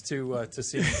chance to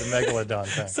see the Megalodon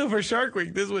thing. So for Shark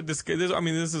Week, this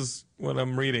is what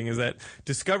I'm reading is that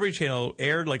Discovery Channel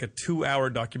aired like a 2-hour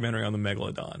documentary on the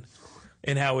Megalodon.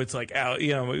 And how it's like,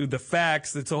 the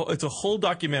facts. It's a whole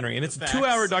documentary, and it's a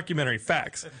 2-hour documentary.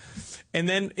 Facts, and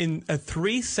then in a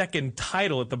 3-second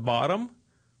title at the bottom,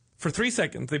 for 3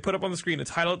 seconds they put up on the screen a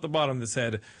title at the bottom that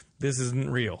said, "This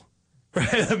isn't real." Right?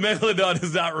 The Megalodon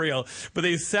is not real, but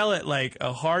they sell it like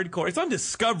a hardcore. It's on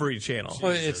Discovery Channel.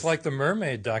 Well, it's like the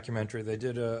mermaid documentary they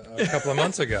did a couple of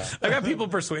months ago. I got people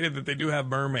persuaded that they do have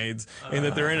mermaids and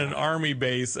that they're in an army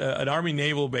base, an army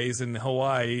naval base in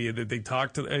Hawaii. That they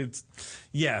talk to.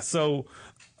 So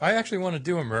I actually want to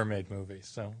do a mermaid movie,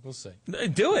 so we'll see.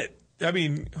 Do it. I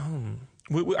mean,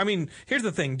 I mean, here's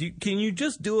the thing. Can you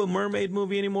just do a mermaid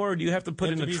movie anymore, or do you have to put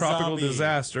in a tropical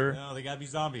disaster? No, they got to be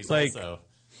zombies Like- also.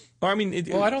 Or, I mean,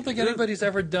 Well, I don't think anybody's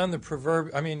ever done the proverb.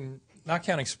 I mean, not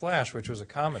counting Splash, which was a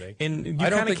comedy. And you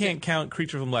I don't kind of think can't count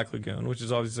Creature from Black Lagoon, which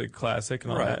is obviously a classic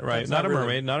and all that, right? That's Not a really-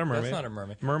 mermaid, not a mermaid. That's not a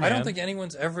mermaid. Merman. I don't think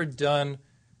anyone's ever done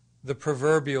the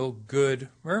proverbial good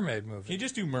mermaid Can movie. you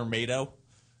just do Mermaido?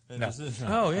 No.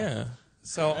 Oh, yeah.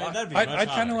 So That'd be I'd much kind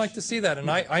hotter. of like to see that. And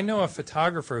I know a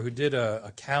photographer who did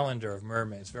a calendar of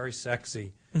mermaids, very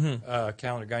sexy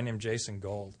calendar, a guy named Jason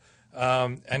Gold.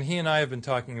 And he and I have been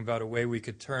talking about a way we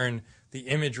could turn the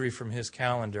imagery from his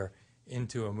calendar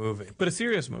into a movie. But a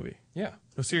serious movie. Yeah.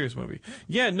 A serious movie.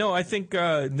 Yeah, no, I think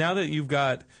now that you've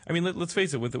got, I mean, let's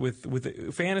face it, with the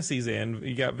fantasies in,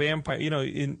 you got vampire. You know,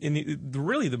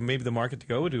 maybe the market to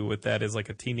go to with that is like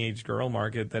a teenage girl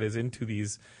market that is into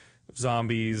these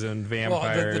zombies and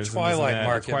vampires. the and this and Twilight that.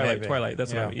 market, maybe. Twilight.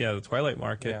 That's Yeah. what. The Twilight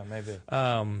market. Yeah, maybe.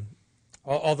 Um,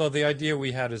 Although the idea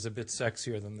we had is a bit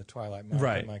sexier than the Twilight market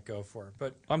Right. might go for.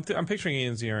 But I'm picturing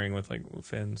Ian Ziering with like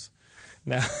fins.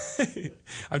 Now,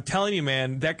 I'm telling you,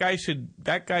 man, that guy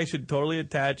should totally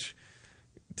attach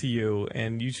to you,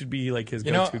 and you should be like his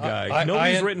go-to guy.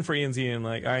 Nobody's Ian- written for Ian Ziering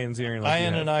like Ian Ziering. Like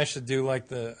Ian you and have. I should do like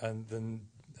the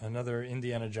another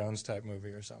Indiana Jones type movie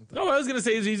or something. No, I was gonna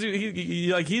say is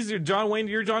he's your John Wayne,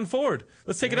 you're John Ford.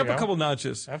 Let's take it There up you a go. couple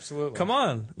notches. Absolutely. Come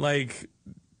on, like.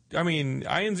 I mean,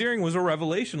 Ian Ziering was a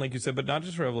revelation, like you said, but not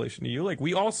just a revelation to you. Like,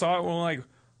 we all saw it and we're like,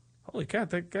 holy cat,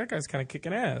 that guy's kind of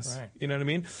kicking ass. Right. You know what I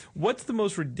mean? What's the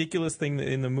most ridiculous thing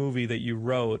in the movie that you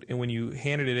wrote, and when you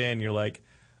handed it in, you're like,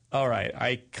 all right,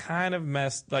 I kind of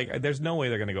messed, like, there's no way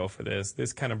they're going to go for this.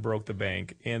 This kind of broke the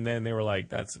bank. And then they were like,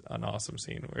 that's an awesome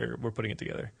scene. We're putting it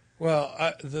together. Well,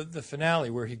 the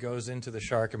finale where he goes into the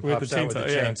shark and With pops the out with the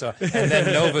chainsaw, chainsaw, and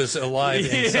then Nova's alive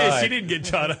inside. Yeah, she didn't get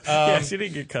cut up. She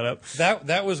didn't get cut up.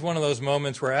 That was one of those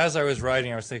moments where, as I was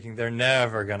writing, I was thinking they're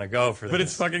never going to go for this. But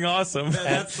it's fucking awesome.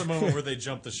 That's the moment where they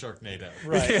jump the Sharknado.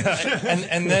 right.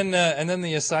 And then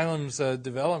the Asylum's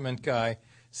development guy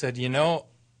said,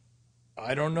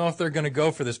 I don't know if they're going to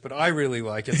go for this, but I really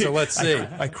like it, so let's see.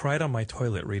 I cried on my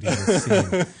toilet reading this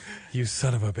scene. You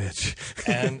son of a bitch.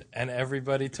 and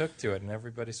everybody took to it, and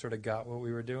everybody sort of got what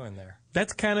we were doing there.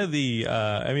 That's kind of the.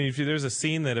 I mean, if there's a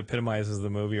scene that epitomizes the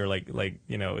movie, or like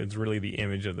it's really the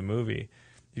image of the movie.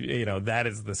 That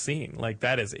is the scene. Like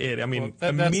that is it. I mean, Well,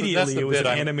 that's immediately the it was bit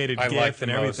an I animated like GIF the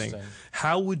and most, everything. and-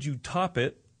 How would you top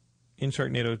it in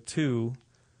Sharknado 2,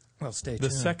 Well, stay the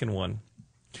second one?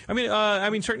 I mean,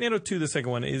 Sharknado 2, the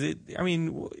second one. Is it? I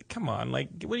mean, come on. Like,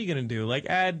 what are you gonna do? Like,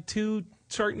 add 2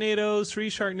 Sharknados, 3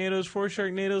 Sharknados, 4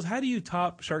 Sharknados? How do you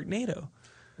top Sharknado?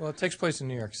 Well, it takes place in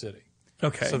New York City.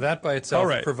 Okay. So that by itself All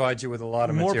right. provides you with a lot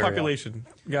of More material. population.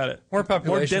 Got it. More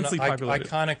population. More densely populated.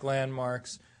 Iconic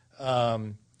landmarks.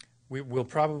 Hopefully,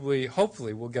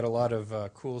 we'll get a lot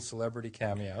of cool celebrity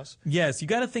cameos. Yes, you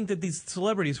got to think that these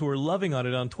celebrities who are loving on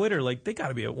it on Twitter, like they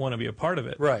got to want to be a part of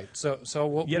it. Right. So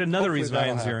we'll, Yet another hopefully reason that'll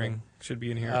Ian happen. Ziering should be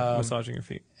in here massaging your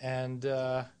feet. And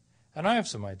I have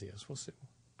some ideas. We'll see.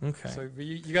 Okay. So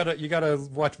you gotta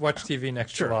watch TV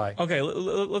next July. Okay,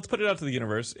 let's put it out to the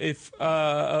universe. If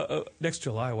next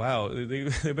July, wow, they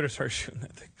better start shooting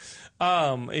that thing.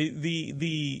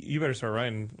 You better start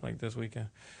writing like this weekend.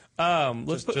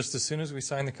 Just as soon as we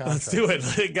sign the contract. Let's do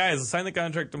it, guys. Sign the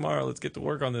contract tomorrow. Let's get to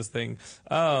work on this thing.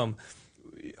 Of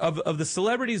the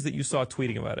celebrities that you saw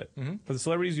tweeting about it, of the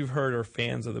celebrities you've heard are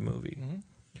fans of the movie,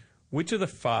 which of the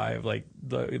 5, like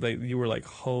you were like,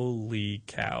 holy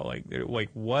cow, like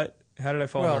what? How did I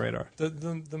fall on the radar?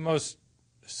 The most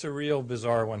surreal,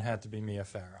 bizarre one had to be Mia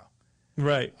Farrow.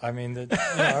 Right. I mean,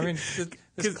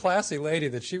 this classy lady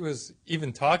that she was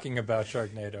even talking about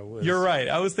Sharknado was. You're right.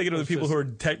 I was thinking of the people who are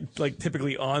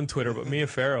typically on Twitter, but Mia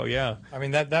Farrow, yeah. I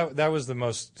mean, that was the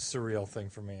most surreal thing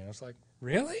for me. And I was like,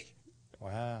 really?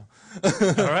 Wow. All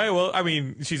right. Well, I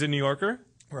mean, she's a New Yorker.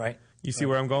 Right. You see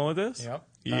where I'm going with this? Yep.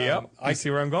 Yep. I see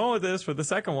where I'm going with this for the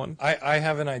second one. I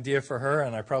have an idea for her,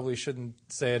 and I probably shouldn't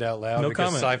say it out loud No because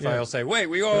comment. Sci-Fi Yeah. will say, "Wait,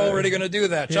 we were already going to do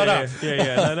that. Shut up."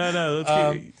 Yeah. No.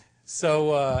 Let's be...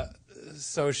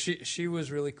 So she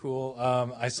was really cool.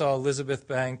 I saw Elizabeth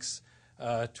Banks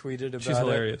tweeted about it. She's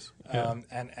hilarious. Yeah.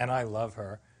 And I love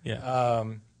her. Yeah.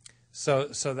 So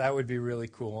that would be really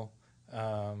cool.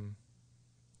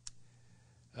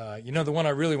 The one I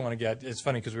really want to get, it's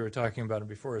funny because we were talking about it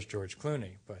before, is George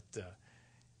Clooney. But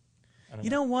You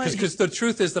know what? Because the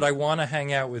truth is that I want to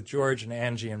hang out with George and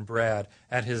Angie and Brad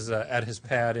at his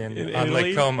pad on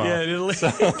Lake Como. Yeah, in Italy.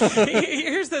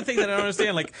 Here's the thing that I don't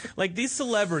understand. Like these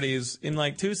celebrities in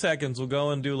like 2 seconds will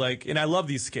go and do like, and I love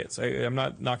these skits. I'm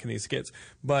not knocking these skits,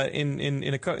 but in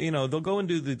a, you know, they'll go and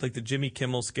do the Jimmy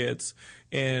Kimmel skits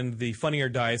and the Funny or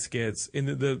Die skits. I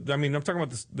mean, I'm talking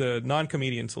about the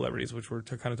non-comedian celebrities, which we're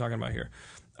kind of talking about here.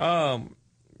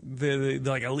 The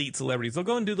like elite celebrities, they'll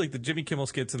go and do like the Jimmy Kimmel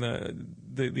skits and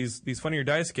these Funny or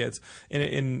Die skits,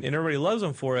 and everybody loves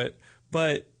them for it.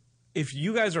 But if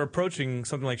you guys are approaching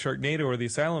something like Sharknado or the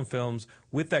Asylum films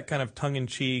with that kind of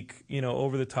tongue-in-cheek, you know,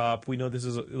 over the top, we know this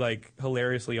is like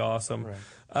hilariously awesome.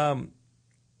 Right.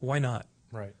 Why not?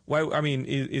 Right. Why? I mean,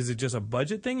 is it just a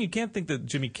budget thing? You can't think that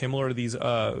Jimmy Kimmel or these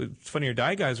Funny or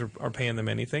Die guys are paying them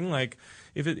anything. Like,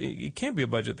 if it can't be a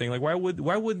budget thing. Like, why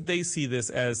would they see this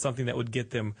as something that would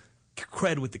get them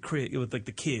cred with the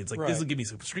kids? Like, right. This will give me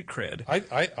some street cred.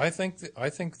 I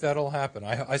think that'll happen.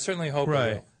 I certainly hope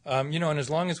it will. You know, and as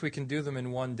long as we can do them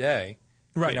in one day.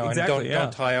 Right, you know, exactly. And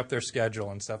don't tie up their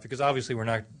schedule and stuff, because obviously we're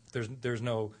not there's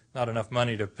not enough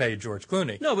money to pay George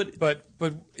Clooney. No, but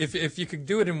if you could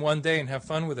do it in one day and have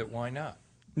fun with it, why not?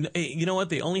 You know what?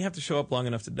 They only have to show up long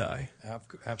enough to die.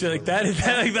 Absolutely.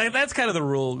 Like that's kind of the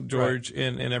rule, George, right.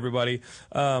 and everybody.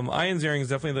 Ian Ziering is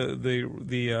definitely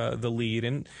the lead,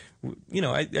 and you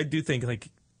know I do think like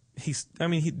he's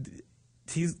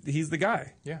the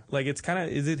guy. Yeah. Like it's kind of,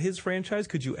 is it his franchise?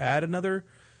 Could you add another?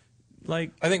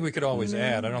 Like, I think we could always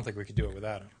add. I don't think we could do it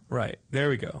without him. Right. There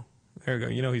we go.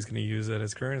 You know he's going to use that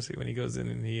as currency when he goes in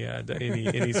and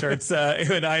he starts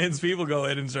when Ian's people go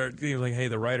in and start, he's like, hey,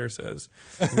 the writer says.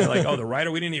 And they're like, oh, the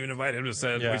writer, we didn't even invite him. Just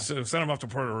said we sent him off to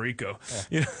Puerto Rico.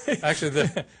 Yeah. You know? Actually,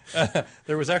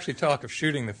 there was actually talk of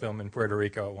shooting the film in Puerto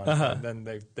Rico at one time. Then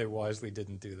they wisely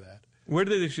didn't do that. Where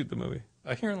did they shoot the movie?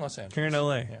 Here in Los Angeles. Here in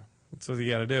L.A. Yeah. That's what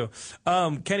you got to do.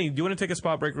 Kenny, do you want to take a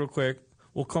spot break real quick?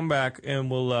 We'll come back and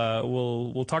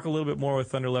we'll talk a little bit more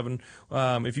with Thunder 11.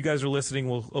 If you guys are listening,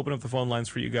 we'll open up the phone lines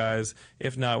for you guys.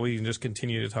 If not, we can just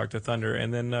continue to talk to Thunder,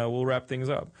 and then we'll wrap things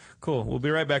up. Cool. We'll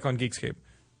be right back on Geekscape.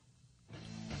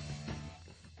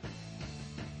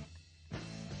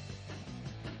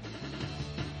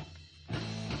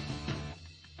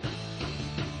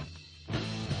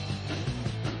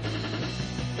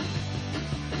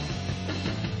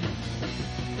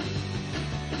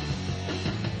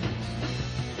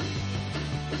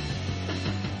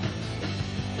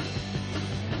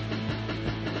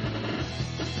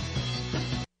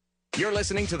 You're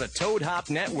listening to the Toad Hop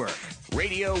Network,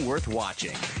 radio worth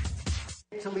watching.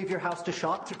 To leave your house to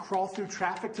shop, to crawl through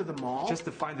traffic to the mall, just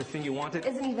to find the thing you wanted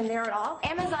isn't even there at all.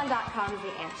 Amazon.com is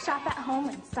the answer. Shop at home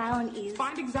in style and ease.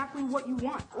 Find exactly what you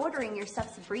want. Ordering your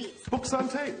stuff's a breeze. Books on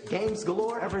tape, games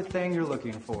galore, everything you're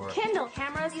looking for. Kindle,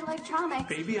 cameras, electronics.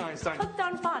 Baby Einstein. Hooked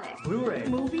on phonics. Blu-ray,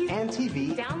 movies, and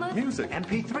TV. Download, music,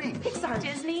 MP3, Pixar,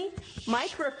 Disney,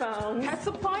 microphones, pet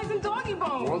supplies, and doggy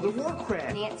bones. World of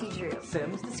Warcraft, Nancy Drew,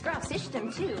 Sims, the Scruff,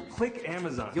 System 2. Click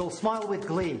Amazon. You'll smile with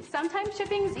glee. Sometimes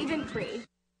shipping's even free.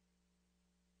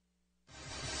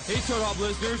 Hey, Toad Hop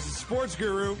listeners, the Sports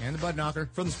Guru and the Bud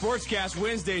Knocker from the Sportscast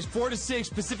Wednesdays, 4 to 6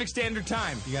 Pacific Standard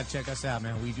Time. You got to check us out,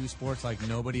 man. We do sports like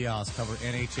nobody else. Cover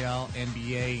NHL,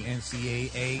 NBA,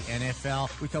 NCAA,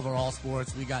 NFL. We cover all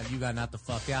sports. You got Not the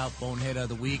Fuck Out, Bonehead of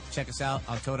the Week. Check us out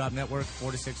on Toad Hop Network,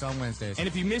 4 to 6 on Wednesdays. And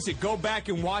if you miss it, go back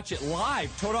and watch it live,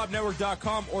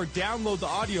 ToadHopNetwork.com, or download the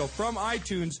audio from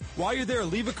iTunes. While you're there,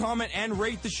 leave a comment and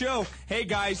rate the show. Hey,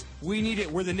 guys, we need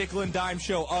it. We're the nickel and dime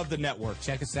show of the network.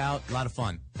 Check us out. A lot of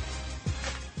fun.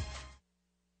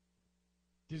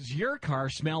 Does your car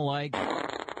smell like?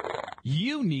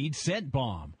 You need Scent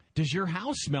Bomb. Does your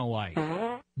house smell like?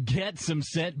 Get some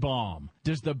Scent Bomb.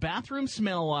 Does the bathroom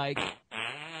smell like?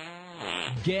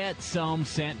 Get some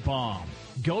Scent Bomb.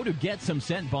 Go to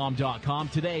GetSomeScentBomb.com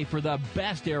today for the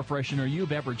best air freshener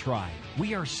you've ever tried.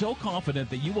 We are so confident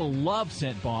that you will love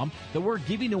Scent Bomb that we're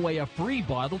giving away a free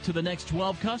bottle to the next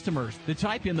 12 customers that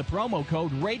type in the promo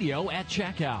code RADIO at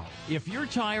checkout. If you're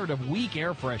tired of weak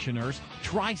air fresheners,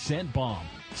 try Scent Bomb.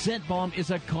 Scent Bomb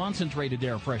is a concentrated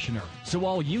air freshener, so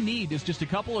all you need is just a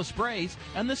couple of sprays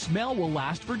and the smell will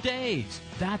last for days.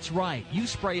 That's right, you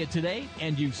spray it today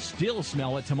and you still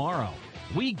smell it tomorrow.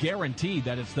 We guarantee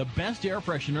that it's the best air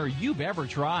freshener you've ever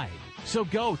tried. So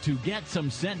go to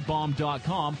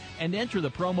GetSomeScentBomb.com and enter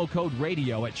the promo code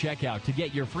RADIO at checkout to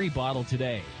get your free bottle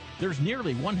today. There's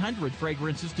nearly 100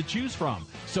 fragrances to choose from,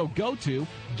 so go to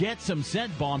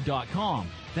GetSomeScentBomb.com.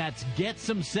 That's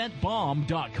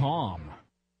GetSomeScentBomb.com.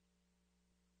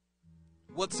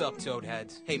 What's up,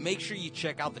 Toadheads? Hey, make sure you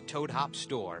check out the Toad Hop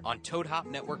store on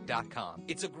ToadHopNetwork.com.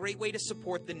 It's a great way to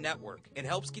support the network. It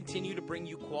helps continue to bring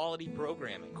you quality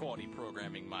programming. Quality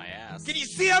programming, my ass. Can you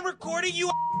see I'm recording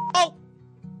you? Oh!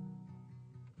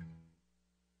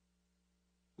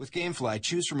 With GameFly,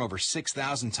 choose from over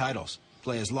 6,000 titles.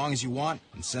 Play as long as you want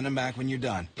and send them back when you're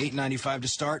done. $8.95 to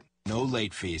start, no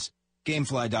late fees.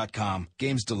 Gamefly.com.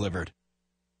 Games delivered.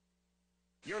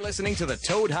 You're listening to the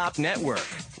Toad Hop Network,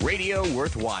 radio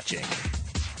worth watching.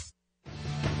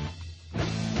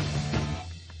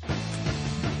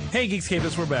 Hey,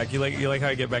 Geekscapists, we're back. You like how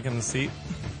I get back in the seat?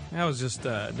 I was just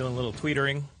doing a little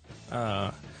tweetering,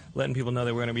 letting people know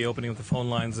that we're going to be opening with the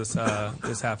phone lines this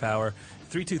half hour.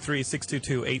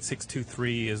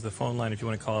 323-622-8623 is the phone line if you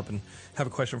want to call up and have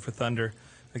a question for Thunder.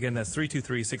 Again, that's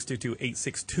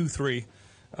 323-622-8623.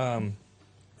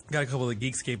 Got a couple of the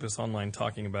Geekscapists online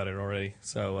talking about it already,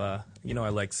 so I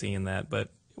like seeing that. But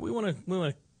we want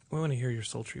to hear your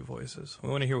sultry voices. We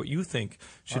want to hear what you think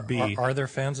should be. Are there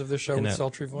fans of this show with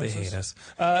sultry voices? They hate us.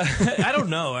 I don't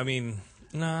know. I mean,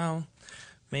 no,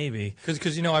 maybe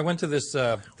because I went to this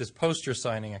poster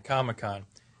signing at Comic-Con,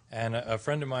 and a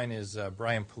friend of mine is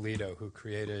Brian Pulido, who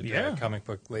created comic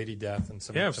book Lady Death and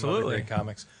some other great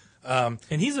comics. And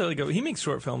he's he makes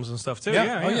short films and stuff too.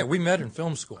 Yeah. We met in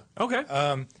film school. Okay.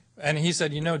 And he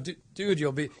said, dude,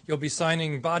 you'll be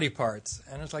signing body parts,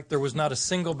 and it's like there was not a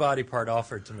single body part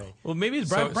offered to me. Well, maybe it's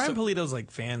Brian Pulido's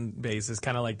like fan base is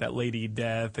kind of like that Lady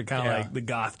Death, and kind of like the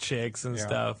goth chicks and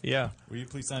stuff. Yeah. Will you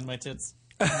please sign my tits?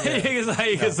 Kenny's like,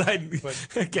 you can sign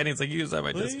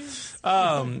my tits.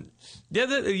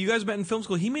 You guys met in film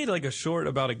school. He made like a short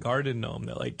about a garden gnome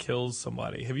that like kills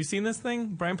somebody. Have you seen this thing?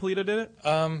 Brian Pulido did it.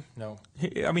 No.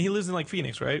 He lives in like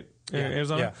Phoenix, right?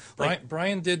 Arizona. Yeah.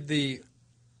 Brian did the.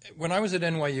 When I was at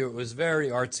NYU, it was very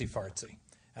artsy-fartsy,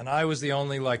 and I was the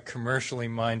only like commercially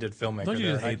minded filmmaker. Don't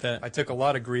you hate that? I took a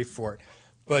lot of grief for it,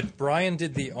 but Brian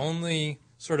did the only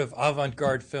sort of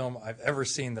avant-garde film I've ever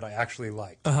seen that I actually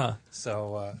liked.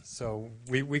 So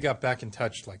we got back in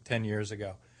touch like 10 years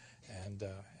ago,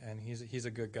 and he's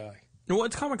a good guy.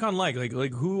 What's Comic-Con like?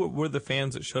 Like who were the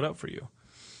fans that showed up for you?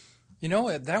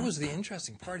 That was the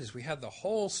interesting part is we had the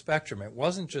whole spectrum. It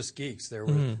wasn't just geeks. There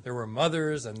were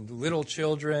mothers and little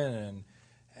children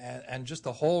and just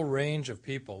a whole range of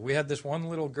people. We had this one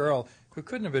little girl who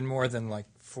couldn't have been more than like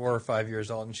 4 or 5 years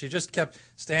old, and she just kept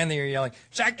standing there yelling,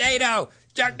 "Sharknado!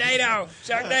 Sharknado!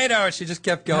 Sharknado!" She just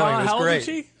kept going. It was how great. Old is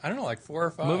she? I don't know, like 4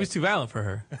 or 5. The movie's too violent for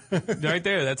her. Right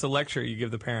there, that's a lecture you give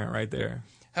the parent right there.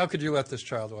 How could you let this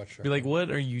child watch her? Be like, what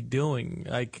are you doing?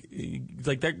 Like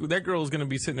that girl is going to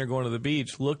be sitting there going to the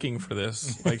beach looking for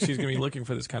this. Like she's going to be looking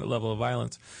for this kind of level of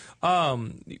violence.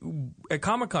 At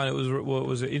Comic-Con, what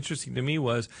was interesting to me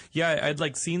was, I'd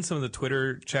like seen some of the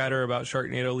Twitter chatter about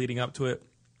Sharknado leading up to it.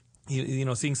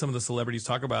 Seeing some of the celebrities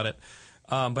talk about it.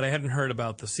 But I hadn't heard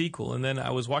about the sequel. And then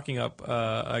I was walking up,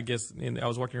 I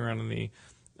was walking around in the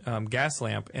gas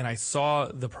lamp, and I saw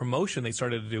the promotion they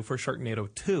started to do for Sharknado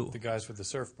 2. The guys with the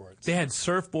surfboards. They had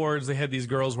surfboards. They had these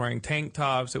girls wearing tank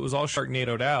tops. It was all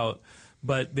Sharknadoed out.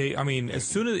 But as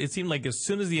soon as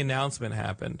the announcement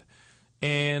happened,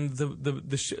 and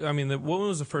when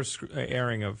was the first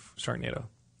airing of Sharknado?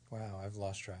 Wow, I've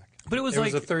lost track. But it was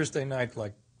a Thursday night,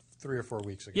 like 3 or 4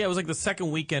 weeks ago. Yeah, it was like the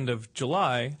second weekend of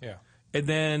July. Yeah. And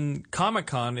then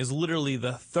Comic-Con is literally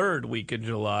the third week in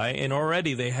July, and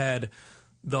already they had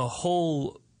the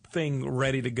whole thing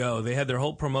ready to go. They had their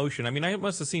whole promotion. I mean, I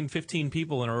must have seen 15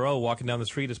 people in a row walking down the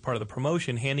street as part of the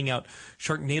promotion, handing out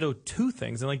Sharknado 2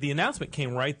 things, and like the announcement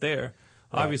came right there.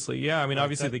 Right. Obviously,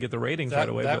 obviously they get the ratings right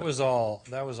away. That was all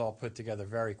put together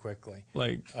very quickly.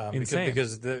 Like insane.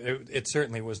 Because it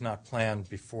certainly was not planned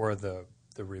before the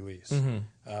release. Mm-hmm.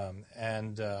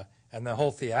 And the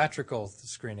whole theatrical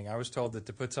screening, I was told that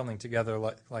to put something together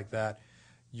like that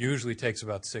usually takes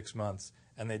about 6 months.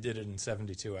 And they did it in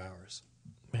 72 hours.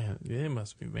 Man, they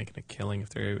must be making a killing if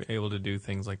they're able to do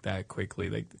things like that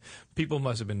quickly. Like, people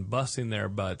must have been busting their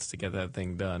butts to get that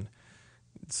thing done.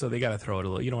 So they got to throw it a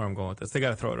little. You know where I'm going with this. They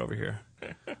got to throw it over here.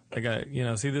 They got,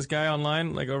 see this guy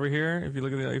online, like over here. If you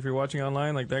look at if you're watching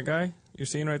online, like that guy you're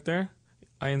seeing right there,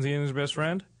 INZ and his best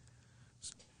friend.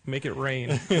 Make it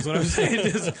rain. Is what I'm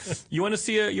saying. You want to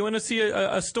see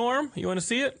a storm? You want to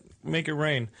see it? Make it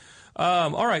rain.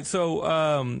 All right.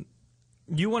 So.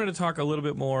 You wanted to talk a little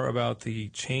bit more about the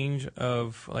change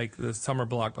of like the summer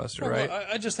blockbuster, right? Well,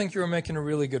 I just think you were making a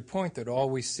really good point that all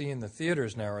we see in the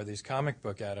theaters now are these comic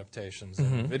book adaptations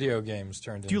and video games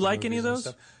turned into Do you like any of movies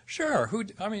those? Sure.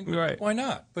 Right. Why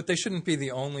not? But they shouldn't be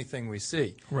the only thing we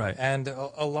see. Right. And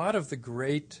a lot of the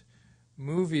great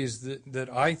movies that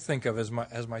I think of as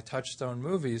my touchstone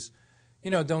movies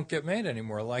don't get made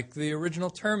anymore. Like the original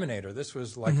Terminator. This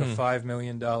was like a $5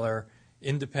 million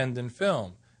independent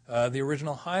film. The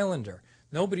original Highlander.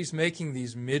 Nobody's making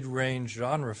these mid-range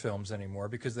genre films anymore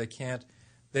because they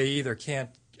either can't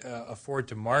afford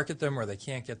to market them or they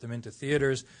can't get them into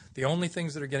theaters. The only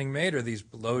things that are getting made are these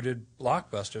bloated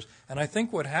blockbusters. And I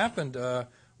think what happened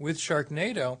with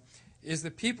Sharknado is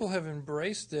that people have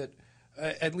embraced it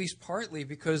at least partly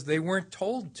because they weren't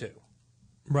told to.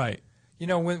 Right.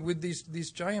 With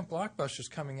these giant blockbusters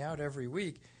coming out every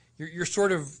week, you're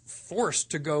sort of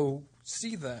forced to go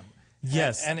see them.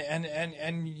 Yes.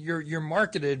 And you're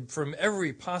marketed from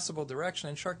every possible direction,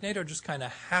 and Sharknado just kind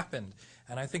of happened.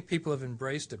 And I think people have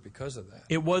embraced it because of that.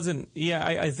 It wasn't,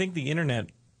 I think the internet,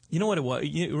 you know what it was?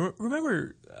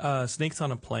 Remember Snakes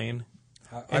on a Plane?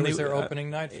 I was there opening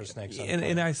night for Snakes on a Plane.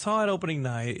 And I saw it opening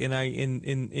night, and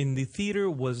in the theater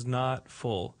was not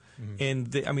full.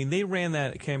 Mm-hmm. And they ran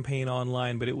that campaign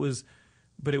online, but it was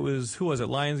who was it?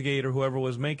 Lionsgate or whoever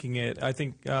was making it. I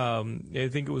think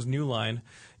it was New Line,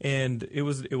 and it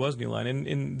was New Line,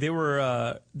 and they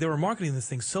were marketing this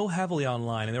thing so heavily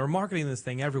online, and they were marketing this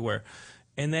thing everywhere,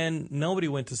 and then nobody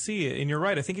went to see it. And you're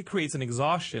right. I think it creates an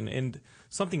exhaustion, and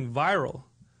something viral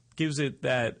gives it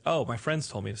that, oh, my friends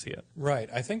told me to see it. Right.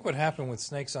 I think what happened with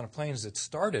Snakes on a Plane is it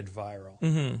started viral,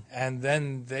 mm-hmm. and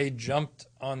then they jumped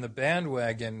on the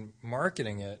bandwagon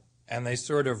marketing it, and they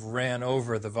sort of ran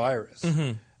over the virus.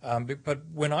 Mm-hmm. But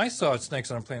when I saw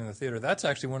Snakes on a Plane in the theater, that's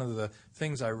actually one of the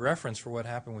things I referenced for what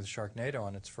happened with Sharknado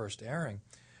on its first airing.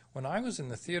 When I was in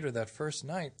the theater that first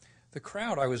night, the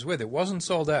crowd I was with, it wasn't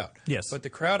sold out. Yes. But the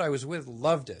crowd I was with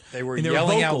loved it. They were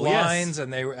yelling vocal, out lines, yes.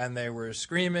 and they were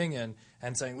screaming and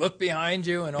saying, "Look behind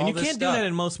you," and all this stuff. And you can't do that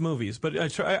in most movies. But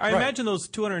I imagine those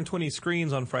 220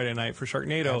 screens on Friday night for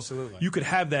Sharknado. Absolutely. You could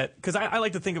have that, because I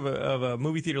like to think of a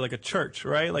movie theater like a church,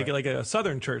 right? Like a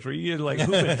southern church where you like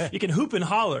you can hoop and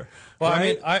holler. Well,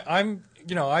 right? I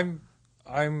mean,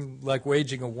 I'm like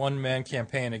waging a one-man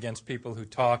campaign against people who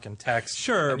talk and text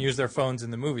and use their phones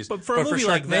in the movies. But for a movie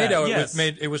like that, yes.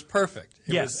 it was perfect.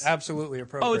 It was absolutely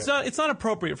appropriate. Oh, it's not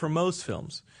appropriate for most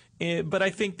films. But I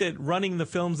think that running the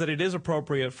films that it is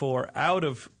appropriate for out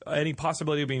of any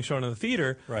possibility of being shown in the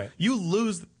theater, right. you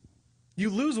lose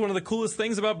one of the coolest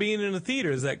things about being in a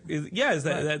theater is that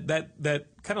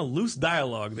kind of loose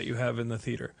dialogue that you have in the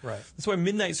theater. Right. That's why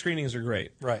midnight screenings are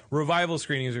great. Right. Revival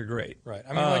screenings are great. Right.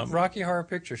 I mean, like Rocky Horror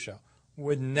Picture Show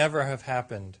would never have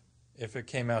happened if it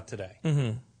came out today.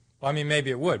 Mm-hmm. Well, I mean,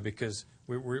 maybe it would because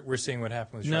we're seeing what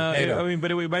happened with Sharknado. No, I mean,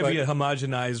 but it might be a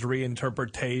homogenized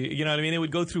reinterpretation. You know what I mean? It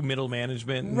would go through middle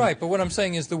management. Right, but what I'm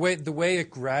saying is the way it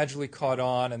gradually caught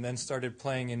on and then started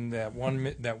playing in that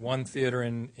one theater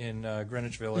in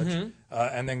Greenwich Village, mm-hmm.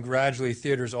 And then gradually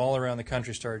theaters all around the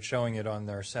country started showing it on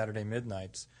their Saturday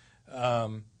midnights.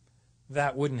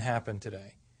 That wouldn't happen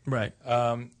today. Right.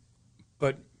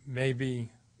 But maybe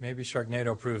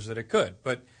Sharknado proves that it could.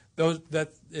 But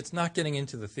it's not getting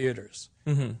into the theaters,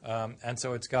 mm-hmm. And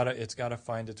so it's got to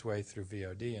find its way through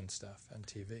VOD and stuff and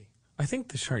TV. I think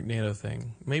the Sharknado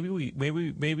thing. Maybe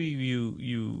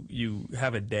you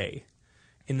have a day,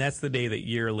 and that's the day that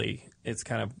yearly it's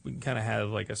kind of have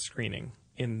like a screening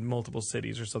in multiple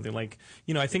cities or something. Like,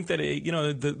 I think that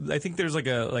I think there's like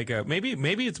a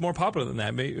maybe it's more popular than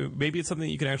that. Maybe it's something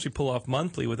that you can actually pull off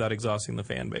monthly without exhausting the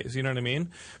fan base. You know what I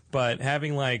mean? But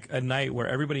having like a night where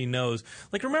everybody knows,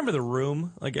 like, remember The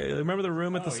Room? Like, remember The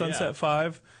Room at the Sunset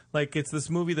 5? Like, it's this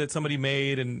movie that somebody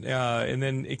made, and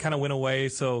then it kind of went away.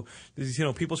 So,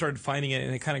 people started finding it,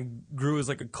 and it kind of grew as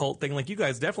like a cult thing. Like, you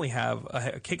guys definitely have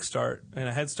a kickstart and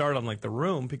a head start on like The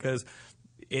Room, because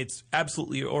it's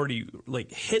absolutely already like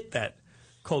hit that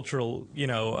cultural,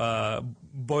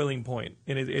 boiling point,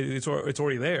 and it's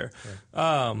already there.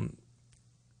 Right.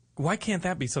 Why can't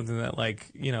that be something that,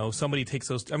 like, somebody takes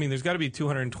those? I mean, there's got to be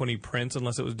 220 prints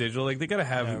unless it was digital. Like, they got to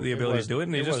have the ability to do it.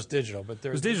 And it was digital, but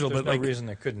there's no reason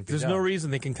it couldn't be There's done. no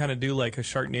reason they can kind of do like a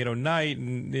Sharknado night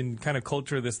and kind of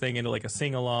culture this thing into like a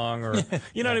sing along, or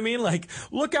you know what I mean? Like,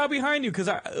 look out behind you, because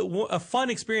a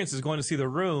fun experience is going to see The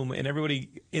Room and everybody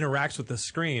interacts with the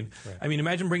screen. Right. I mean,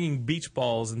 imagine bringing beach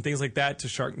balls and things like that to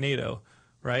Sharknado.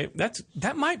 Right,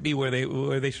 that might be where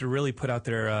they should really put out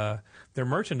their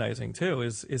merchandising too.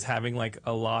 Is having like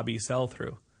a lobby sell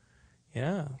through.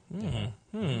 Yeah. I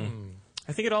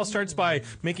think it all starts by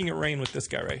making it rain with this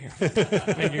guy right here.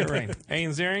 Making it rain.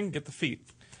 Ian Ziering, get the feet.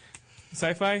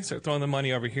 Sci-Fi, start throwing the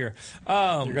money over here.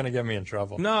 You're going to get me in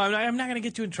trouble. No, I'm not going to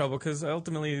get you in trouble, because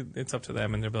ultimately it's up to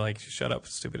them, and they'll be like, "Shut up,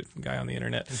 stupid guy on the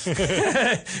internet."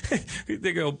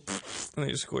 They go, And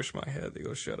they just squish my head. They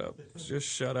go, shut up. Just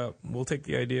shut up. We'll take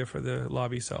the idea for the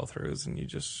lobby sell-throughs, and you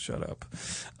just shut up.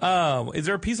 Is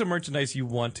there a piece of merchandise you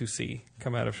want to see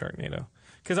come out of Sharknado?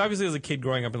 Because obviously as a kid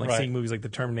growing up and like seeing movies like The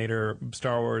Terminator,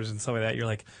 Star Wars, and stuff like that, you're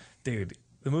like, dude,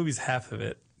 the movie's half of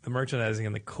it. The merchandising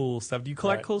and the cool stuff. Do you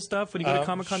collect cool stuff? When you go to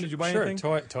Comic-Con, did you buy anything?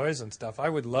 Sure, toys and stuff. I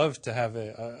would love to have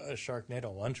a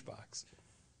Sharknado lunchbox.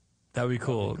 That would be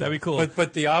cool. That'd be cool.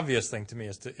 But the obvious thing to me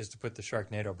is to put the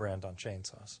Sharknado brand on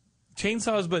chainsaws.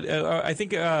 Chainsaws, but I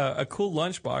think a cool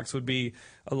lunchbox would be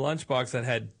a lunchbox that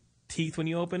had teeth when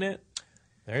you open it.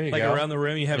 There you go. Like around the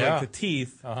rim, you have like the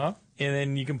teeth, and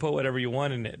then you can put whatever you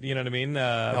want in it. You know what I mean?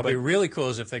 What'd be really cool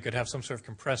is if they could have some sort of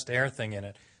compressed air thing in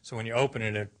it, so when you open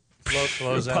it, it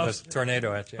blows out a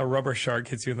tornado at you. A rubber shark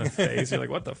hits you in the face. You're like,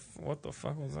 what the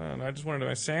fuck was that? I just wanted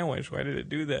my sandwich. Why did it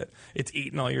do that? It's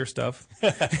eating all your stuff.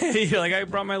 You're like, I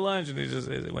brought my lunch, and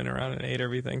it went around and ate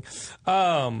everything.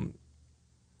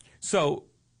 So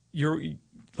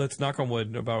let's knock on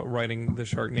wood about writing the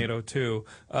Sharknado 2.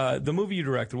 The movie you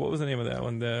directed, what was the name of that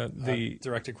one?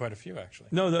 Directed quite a few, actually.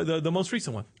 No, the most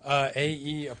recent one.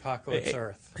 AE Apocalypse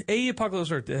Earth. AE Apocalypse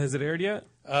Earth. Has it aired yet?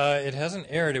 It hasn't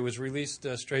aired. It was released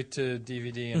straight to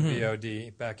DVD and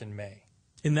VOD back in May.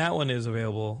 And that one is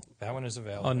available? That one is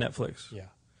available. On Netflix? Yeah.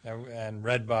 And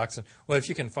Redbox. Well, if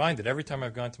you can find it, every time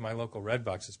I've gone to my local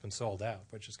Redbox, it's been sold out,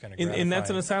 which is kind of gratifying. And that's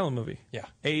an Asylum movie? Yeah.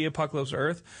 AE Apocalypse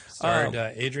Earth? Starred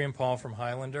Adrian Paul from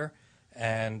Highlander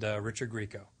and Richard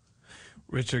Grieco.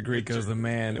 Richard Grieco's the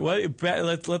man. Well,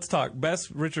 let's talk. Best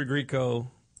Richard Grieco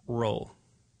role.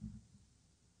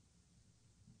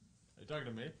 Are you talking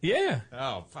to me? Yeah.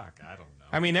 Oh, fuck. I don't know.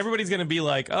 I mean, everybody's going to be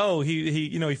like, "Oh,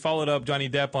 he followed up Johnny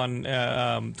Depp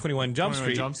on 21 Jump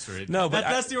Street." No, but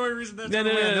that's the only reason.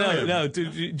 No.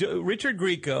 Richard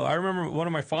Grieco. I remember one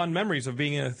of my fond memories of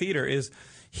being in a theater is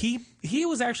he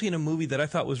was actually in a movie that I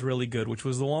thought was really good, which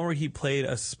was the one where he played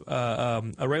a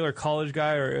regular college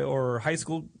guy or high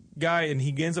school guy, and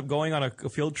he ends up going on a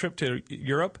field trip to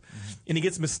Europe, and he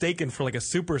gets mistaken for like a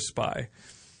super spy.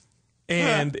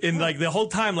 And like the whole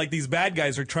time, like these bad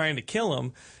guys are trying to kill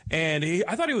him, and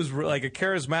I thought he was like a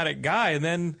charismatic guy,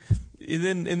 and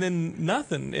then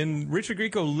nothing. And Richard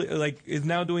Grieco like is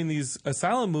now doing these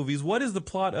Asylum movies. What is the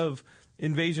plot of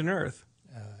Invasion Earth?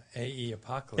 AE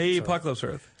Apocalypse. AE Apocalypse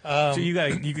Earth. So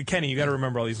Kenny, you got to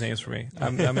remember all these names for me.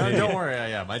 No, don't worry, I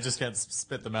am. I just can't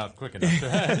spit them out quick enough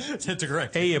to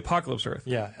correct. AE Apocalypse Earth.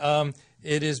 Yeah.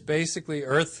 It is basically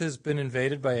Earth has been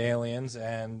invaded by aliens,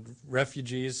 and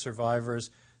refugees,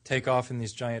 survivors, take off in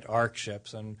these giant ark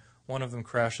ships, and one of them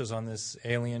crashes on this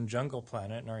alien jungle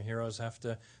planet, and our heroes have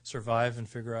to survive and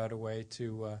figure out a way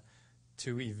to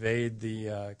evade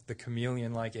the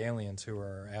chameleon-like aliens who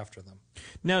are after them.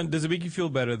 Now, does it make you feel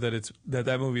better that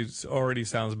that movie already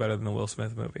sounds better than the Will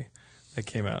Smith movie that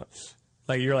came out?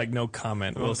 Like, you're like, no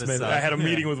comment. Will Smith. I had a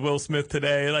meeting with Will Smith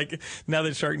today. Like, now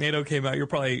that Sharknado came out, you're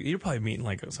probably meeting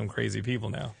like some crazy people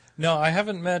now. No, I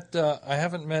haven't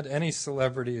met any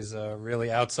celebrities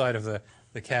really outside of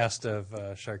the cast of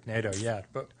Sharknado yet,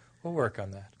 but we'll work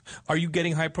on that. Are you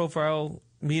getting high profile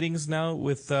meetings now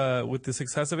with the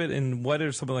success of it? And what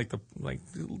are some of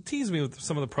tease me with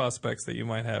some of the prospects that you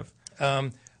might have? I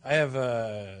have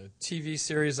a TV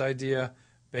series idea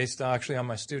based actually on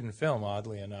my student film,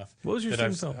 oddly enough. What was your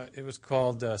student film? It was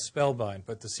called Spellbind,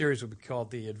 but the series would be called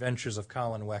The Adventures of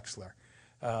Colin Wexler.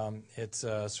 It's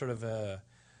sort of an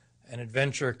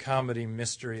adventure comedy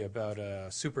mystery about a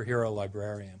superhero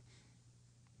librarian.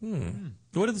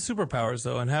 What are the superpowers,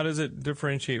 though, and how does it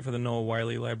differentiate for the Noah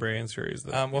Wyle Librarian series,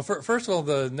 though? Well, first of all,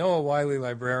 the Noah Wyle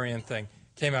Librarian thing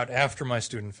came out after my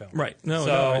student film. Right. No.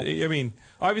 I mean,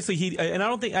 obviously I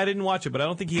didn't watch it, but I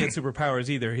don't think he had superpowers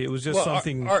either. It was just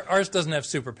something. Ours doesn't have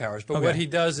superpowers, but what he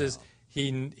does is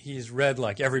he's read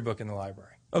like every book in the library.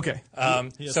 Okay.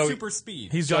 He has super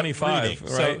speed. He's Johnny Five,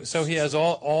 right? So he has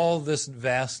all this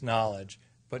vast knowledge,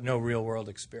 but no real world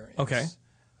experience. Okay.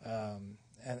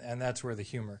 And that's where the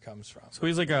humor comes from. So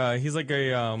he's like a.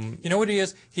 You know what he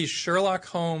is? He's Sherlock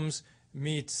Holmes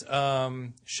meets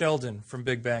Sheldon from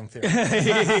Big Bang Theory.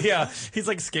 Yeah, he's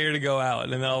like scared to go out,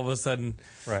 and then all of a sudden,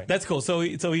 right? That's cool. So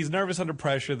he's nervous under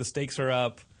pressure. The stakes are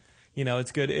up. You know,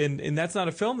 it's good, and that's not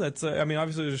a film. That's I mean,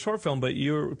 obviously it's a short film, but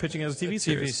you're pitching it as a TV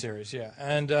series. TV series, yeah,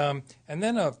 and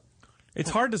then It's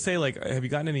hard to say, like, have you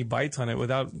gotten any bites on it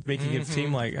without making it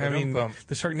seem like, I mean,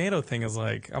 the Sharknado thing is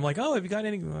like, I'm like, oh, have you got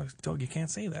any? You can't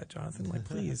say that, Jonathan. Like,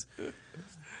 please.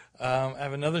 I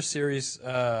have another series,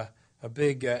 a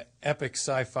big epic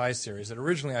sci-fi series that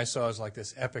originally I saw as like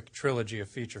this epic trilogy of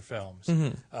feature films,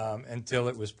 until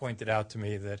it was pointed out to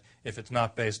me that if it's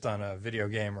not based on a video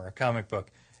game or a comic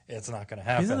book, it's not going to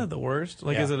happen. Isn't that the worst?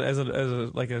 Like, Yeah. as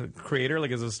a creator,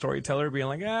 like as a storyteller, being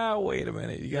like, wait a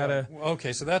minute, you gotta.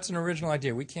 Okay, so that's an original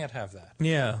idea. We can't have that.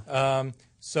 Yeah.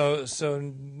 So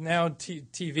now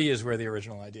TV is where the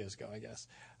original ideas go, I guess.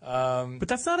 But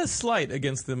that's not a slight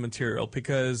against the material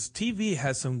because TV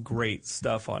has some great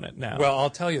stuff on it now. Well, I'll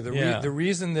tell you Yeah. the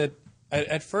reason that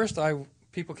at first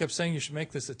people kept saying you should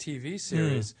make this a TV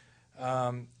series,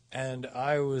 and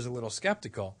I was a little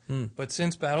skeptical. But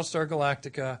since Battlestar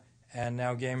Galactica and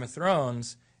now Game of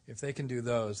Thrones, if they can do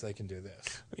those, they can do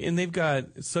this. And they've got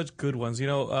such good ones. You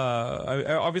know,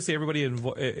 obviously everybody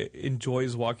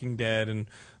enjoys Walking Dead, and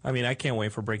I mean, I can't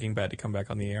wait for Breaking Bad to come back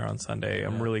on the air on Sunday.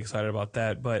 I'm really excited about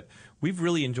that. But we've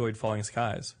really enjoyed Falling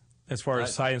Skies as far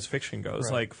as science fiction goes.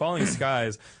 Right. Like Falling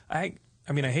Skies, I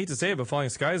mean, I hate to say it, but Falling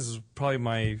Skies is probably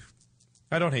my.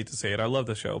 I don't hate to say it. I love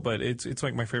the show, but it's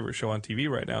like my favorite show on TV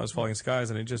right now is Falling Skies,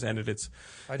 and it just ended its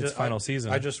final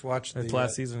season. I just watched its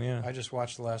last season. Yeah, I just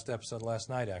watched the last episode last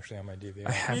night, actually, on my DVR.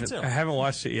 I haven't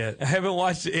watched it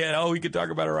yet. Oh, we could talk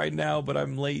about it right now, but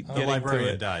I'm late getting to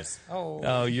librarian it. dies.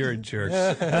 Oh, you're a jerk.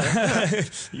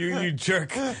 you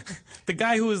jerk. The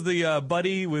guy who was the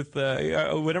buddy with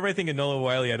whenever I think of Noah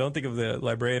Wiley, I don't think of the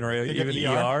librarian or even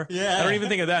ER. Yeah. I don't even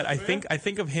think of that. I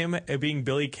think of him being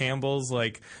Billy Campbell's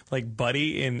like buddy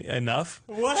in Enough,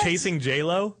 chasing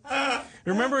J-Lo.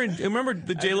 Remember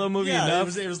the J-Lo movie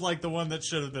Enough? It was like the one that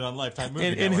should have been on Lifetime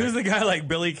Movie. And who's the guy like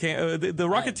Billy the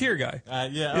Rocketeer guy?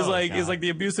 Is like the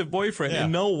abusive boyfriend. Yeah.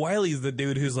 And Noah Wiley's the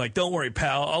dude who's like, "Don't worry,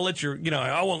 pal. I'll let your,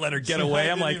 I won't let her get away."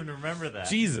 I'm like, I didn't even remember that.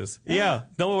 Jesus. Yeah.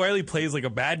 Noah Wiley plays like a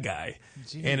bad guy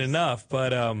in Enough,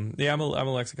 but I'm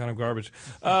a lexicon of garbage.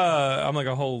 I'm like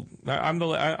a whole.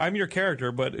 I'm your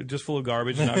character, but just full of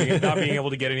garbage, and not being able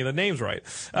to get any of the names right.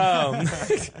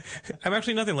 I'm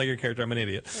actually nothing like your character. I'm an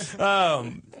idiot.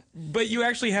 But you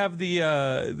actually have the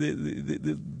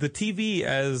TV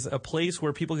as a place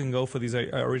where people can go for these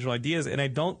original ideas, and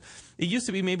it used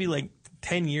to be maybe like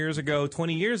 10 years ago,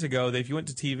 20 years ago, that if you went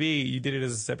to TV, you did it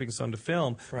as a stepping stone to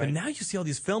film. Right. But now you see all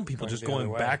these film people just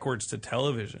going backwards to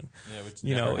television.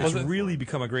 Yeah, it's really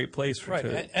become a great place for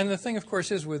Right, and the thing, of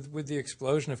course, is with the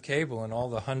explosion of cable and all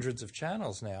the hundreds of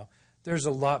channels now, there's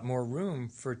a lot more room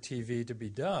for TV to be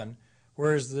done,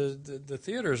 whereas the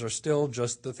theaters are still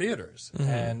just the theaters. Mm-hmm.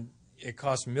 And it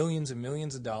costs millions and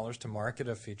millions of dollars to market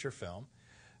a feature film.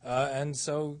 And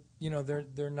so,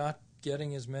 they're not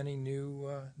getting as many new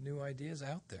ideas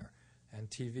out there. And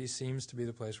TV seems to be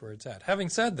the place where it's at. Having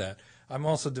said that, I'm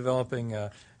also developing a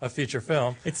feature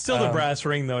film. It's still the brass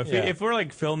ring, though. Yeah. If we're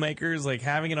like filmmakers, like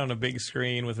having it on a big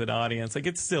screen with an audience, like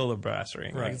it's still the brass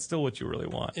ring. Right. Like, it's still what you really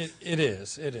want. It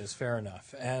is, fair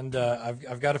enough. And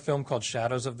I've got a film called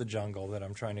Shadows of the Jungle that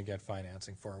I'm trying to get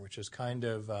financing for, which is kind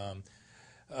of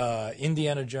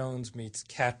Indiana Jones meets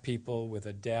Cat People with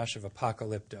a dash of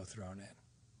Apocalypto thrown in.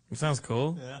 It sounds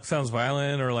cool. Yeah. Sounds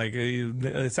violent, or like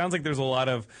it sounds like there's a lot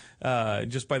of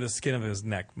just by the skin of his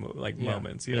neck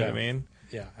moments. You know what I mean?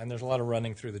 Yeah, and there's a lot of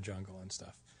running through the jungle and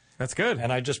stuff. That's good.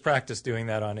 And I just practiced doing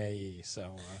that on AE.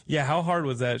 So yeah, how hard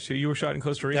was that? You were shot in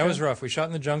Costa Rica? That was rough. We shot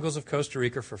in the jungles of Costa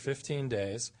Rica for 15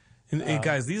 days. And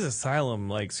guys, these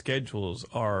asylum schedules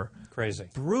are crazy,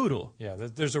 brutal. Yeah,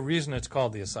 there's a reason it's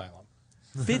called the asylum.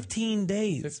 15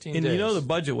 days. 15 and days. You know the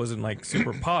budget wasn't like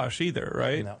super posh either,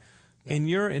 right? No. And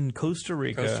you're in Costa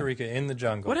Rica. Costa Rica in the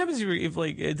jungle. What happens if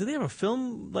like, do they have a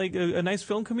film, like a nice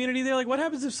film community there? Like, what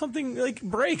happens if something like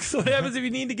breaks? What happens if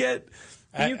you need to get?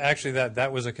 Actually,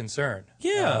 that was a concern.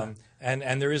 Yeah.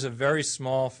 And there is a very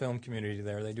small film community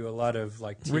there. They do a lot of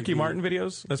like TV, Ricky Martin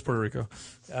videos. That's Puerto Rico.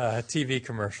 TV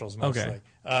commercials mostly.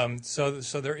 Okay.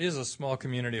 So there is a small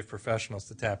community of professionals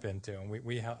to tap into, and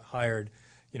we hired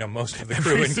most of the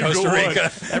crew in Costa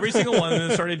Rica. Every single one, and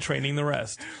then started training the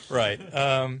rest. Right.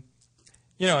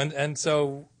 And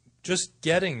so just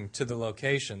getting to the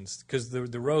locations, because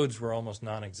the roads were almost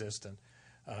non-existent,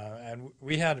 and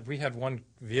we had one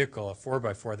vehicle, a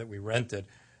 4x4 that we rented,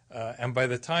 and by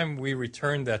the time we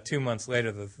returned that 2 months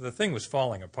later, the thing was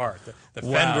falling apart. The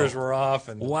fenders were off,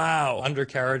 and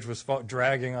undercarriage was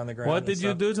dragging on the ground. What did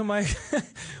you do to my?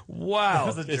 Wow.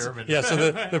 That was a German. Yeah.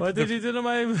 So what did you do to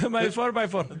my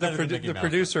 4x4? The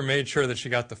producer made sure that she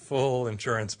got the full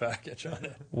insurance package on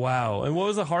it. Wow. And what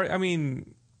was the hard? I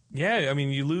mean,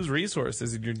 you lose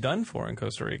resources and you're done for in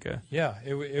Costa Rica. Yeah,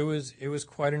 it was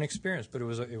quite an experience, but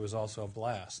it was also a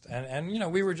blast.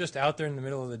 And we were just out there in the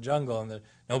middle of the jungle, and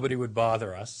nobody would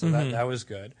bother us, so that was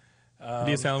good.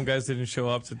 The asylum guys didn't show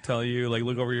up to tell you, like,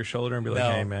 look over your shoulder and be like,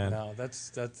 "Hey, man." No,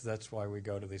 that's why we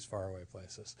go to these faraway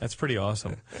places. That's pretty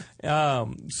awesome.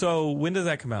 So when does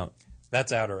that come out?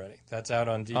 That's out already. That's out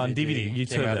on DVD. On DVD. You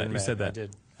said that.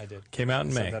 I did. Came out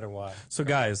in May. Said that a while. So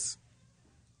guys,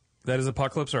 That is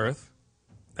Apocalypse Earth.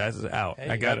 That's out. Hey,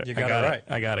 I got it. You got it right.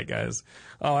 I got it, guys.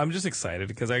 Oh, I'm just excited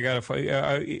because I got to.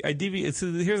 Here's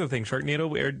the thing.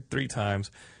 Sharknado aired 3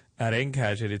 times. I didn't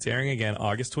catch it. It's airing again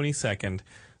August 22nd,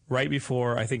 right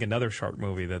before I think another shark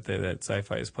movie that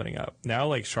Sci-Fi is putting up. Now,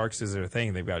 like sharks is their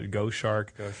thing. They've got Ghost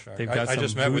Shark. Ghost Shark. They've got I some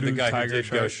just met with the Voodoo guy who Tiger did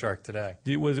Shark. Ghost Shark today.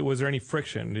 Was there any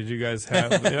friction? Did you guys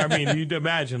have? I mean, you'd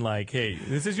imagine like, hey,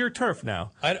 this is your turf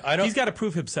now. I don't. He's got to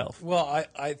prove himself. Well,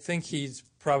 I think he's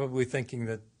probably thinking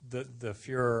that the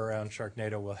furor around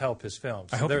Sharknado will help his film.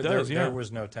 So I hope it does. There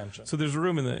was no tension. So there's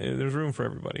room for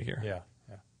everybody here. Yeah.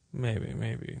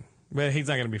 Maybe. But he's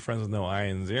not going to be friends with no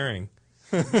Ian Ziering.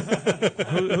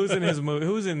 Who's in his movie?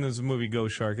 Who's in this movie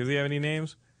Ghost Shark? Does he have any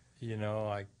names? You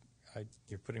know,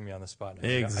 you're putting me on the spot now.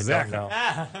 Exactly.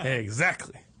 I don't know.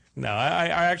 Exactly. No, I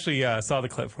actually saw the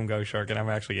clip from Ghost Shark, and I'm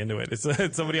actually into it.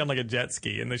 It's somebody on like a jet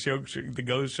ski, and the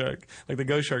Ghost Shark, like the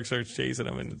Ghost Shark starts chasing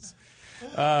him, and it's.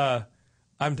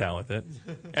 I'm down with it.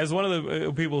 As one of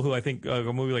the people who I think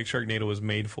a movie like Sharknado was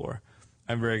made for,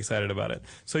 I'm very excited about it.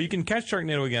 So you can catch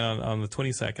Sharknado again on the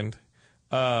 22nd.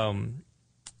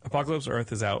 Apocalypse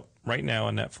Earth is out right now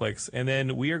on Netflix, and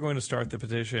then we are going to start the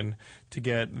petition to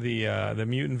get the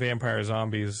mutant vampire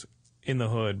zombies in the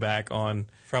Hood back on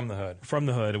From the Hood.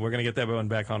 We're going to get that one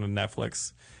back on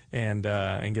Netflix and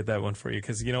get that one for you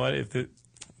because you know what?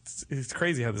 It's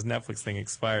crazy how this Netflix thing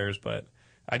expires, but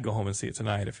I'd go home and see it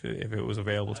tonight if it was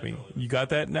available to me. You got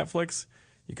that Netflix?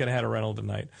 You could have had a rental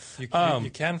tonight. You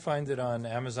can find it on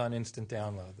Amazon Instant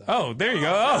Download, though. Oh, there you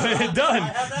go. Oh,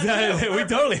 done. We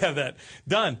totally have that.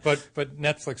 Done. But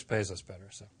Netflix pays us better,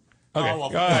 so. Okay. Oh, well,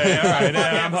 all right.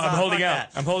 I'm holding out.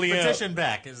 That. I'm holding out. Petition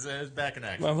back is back in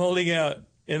action. I'm holding out.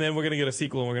 And then we're going to get a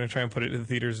sequel, and we're going to try and put it in the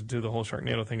theaters and do the whole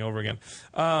Sharknado thing over again.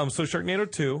 So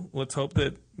Sharknado 2, let's hope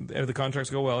that the contracts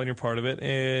go well and you're part of it,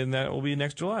 and that will be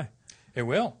next July. It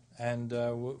will. And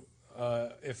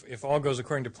if all goes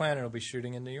according to plan, it'll be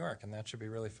shooting in New York, and that should be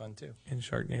really fun, too. In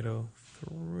Sharknado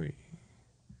 3.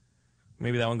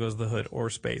 Maybe that one goes to the Hood or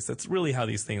space. That's really how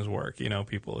these things work. You know,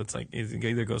 people, it's like it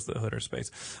either goes to the Hood or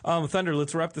space. Thunder,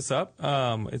 let's wrap this up.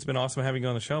 It's been awesome having you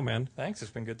on the show, man. Thanks.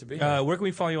 It's been good to be here. Where can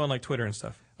we follow you on like Twitter and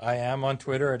stuff? I am on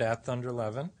Twitter at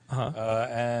Thunder11.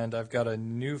 And I've got a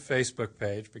new Facebook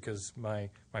page because my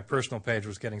personal page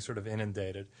was getting sort of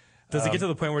inundated. Does it get to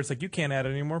the point where it's like you can't add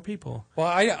any more people? Well,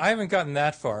 I haven't gotten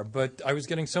that far, but I was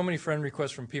getting so many friend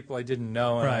requests from people I didn't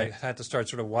know, and Right. I had to start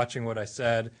sort of watching what I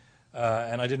said,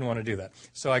 and I didn't want to do that.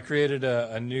 So I created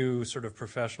a new sort of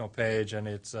professional page, and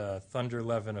it's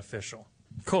Thunder11 Official.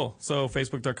 Cool. So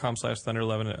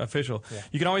Facebook.com/Thunder11Official. Yeah.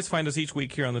 You can always find us each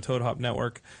week here on the Toad Hop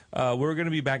Network. We're going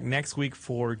to be back next week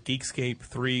for Geekscape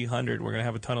 300. We're going to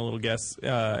have a ton of little guests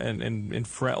and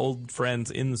old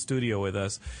friends in the studio with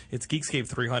us. It's Geekscape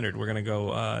 300. We're going to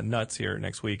go nuts here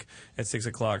next week at 6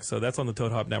 o'clock. So that's on the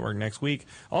Toad Hop Network next week.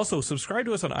 Also, subscribe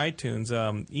to us on iTunes.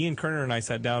 Ian Kerner and I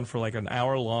sat down for like an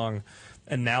hour-long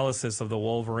analysis of the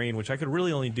Wolverine, which I could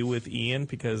really only do with Ian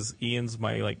because Ian's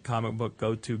my like comic book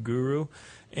go-to guru,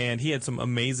 and he had some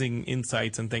amazing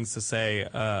insights and things to say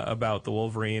about the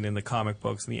Wolverine and the comic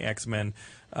books and the X-Men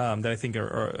that I think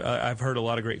I've heard a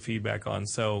lot of great feedback on.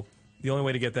 So the only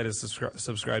way to get that is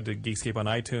subscribe to Geekscape on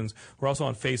iTunes. We're also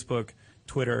on Facebook,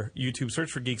 Twitter, YouTube.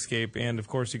 Search for Geekscape, and of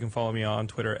course you can follow me on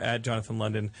Twitter at Jonathan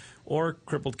London or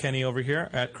Crippled Kenny over here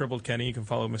at Crippled Kenny. You can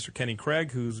follow Mr. Kenny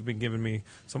Craig, who's been giving me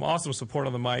some awesome support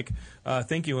on the mic.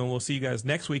 Thank you, and we'll see you guys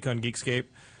next week on Geekscape.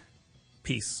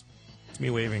 Peace. It's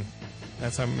me waving.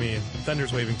 That's how me.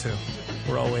 Thunder's waving too.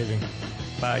 We're all waving.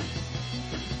 Bye.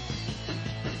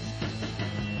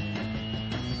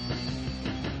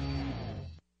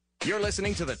 You're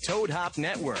listening to the Toad Hop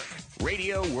Network,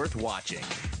 radio worth watching.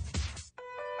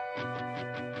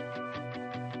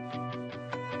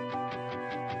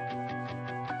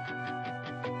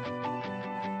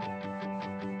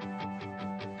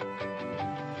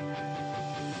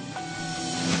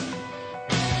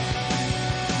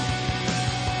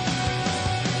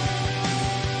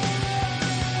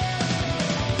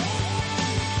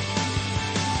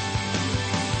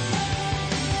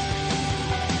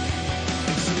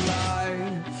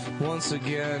 Once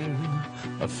again,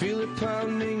 I feel it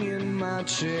pounding in my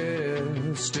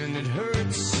chest, and it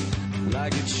hurts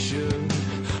like it should.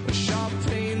 A sharp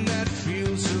pain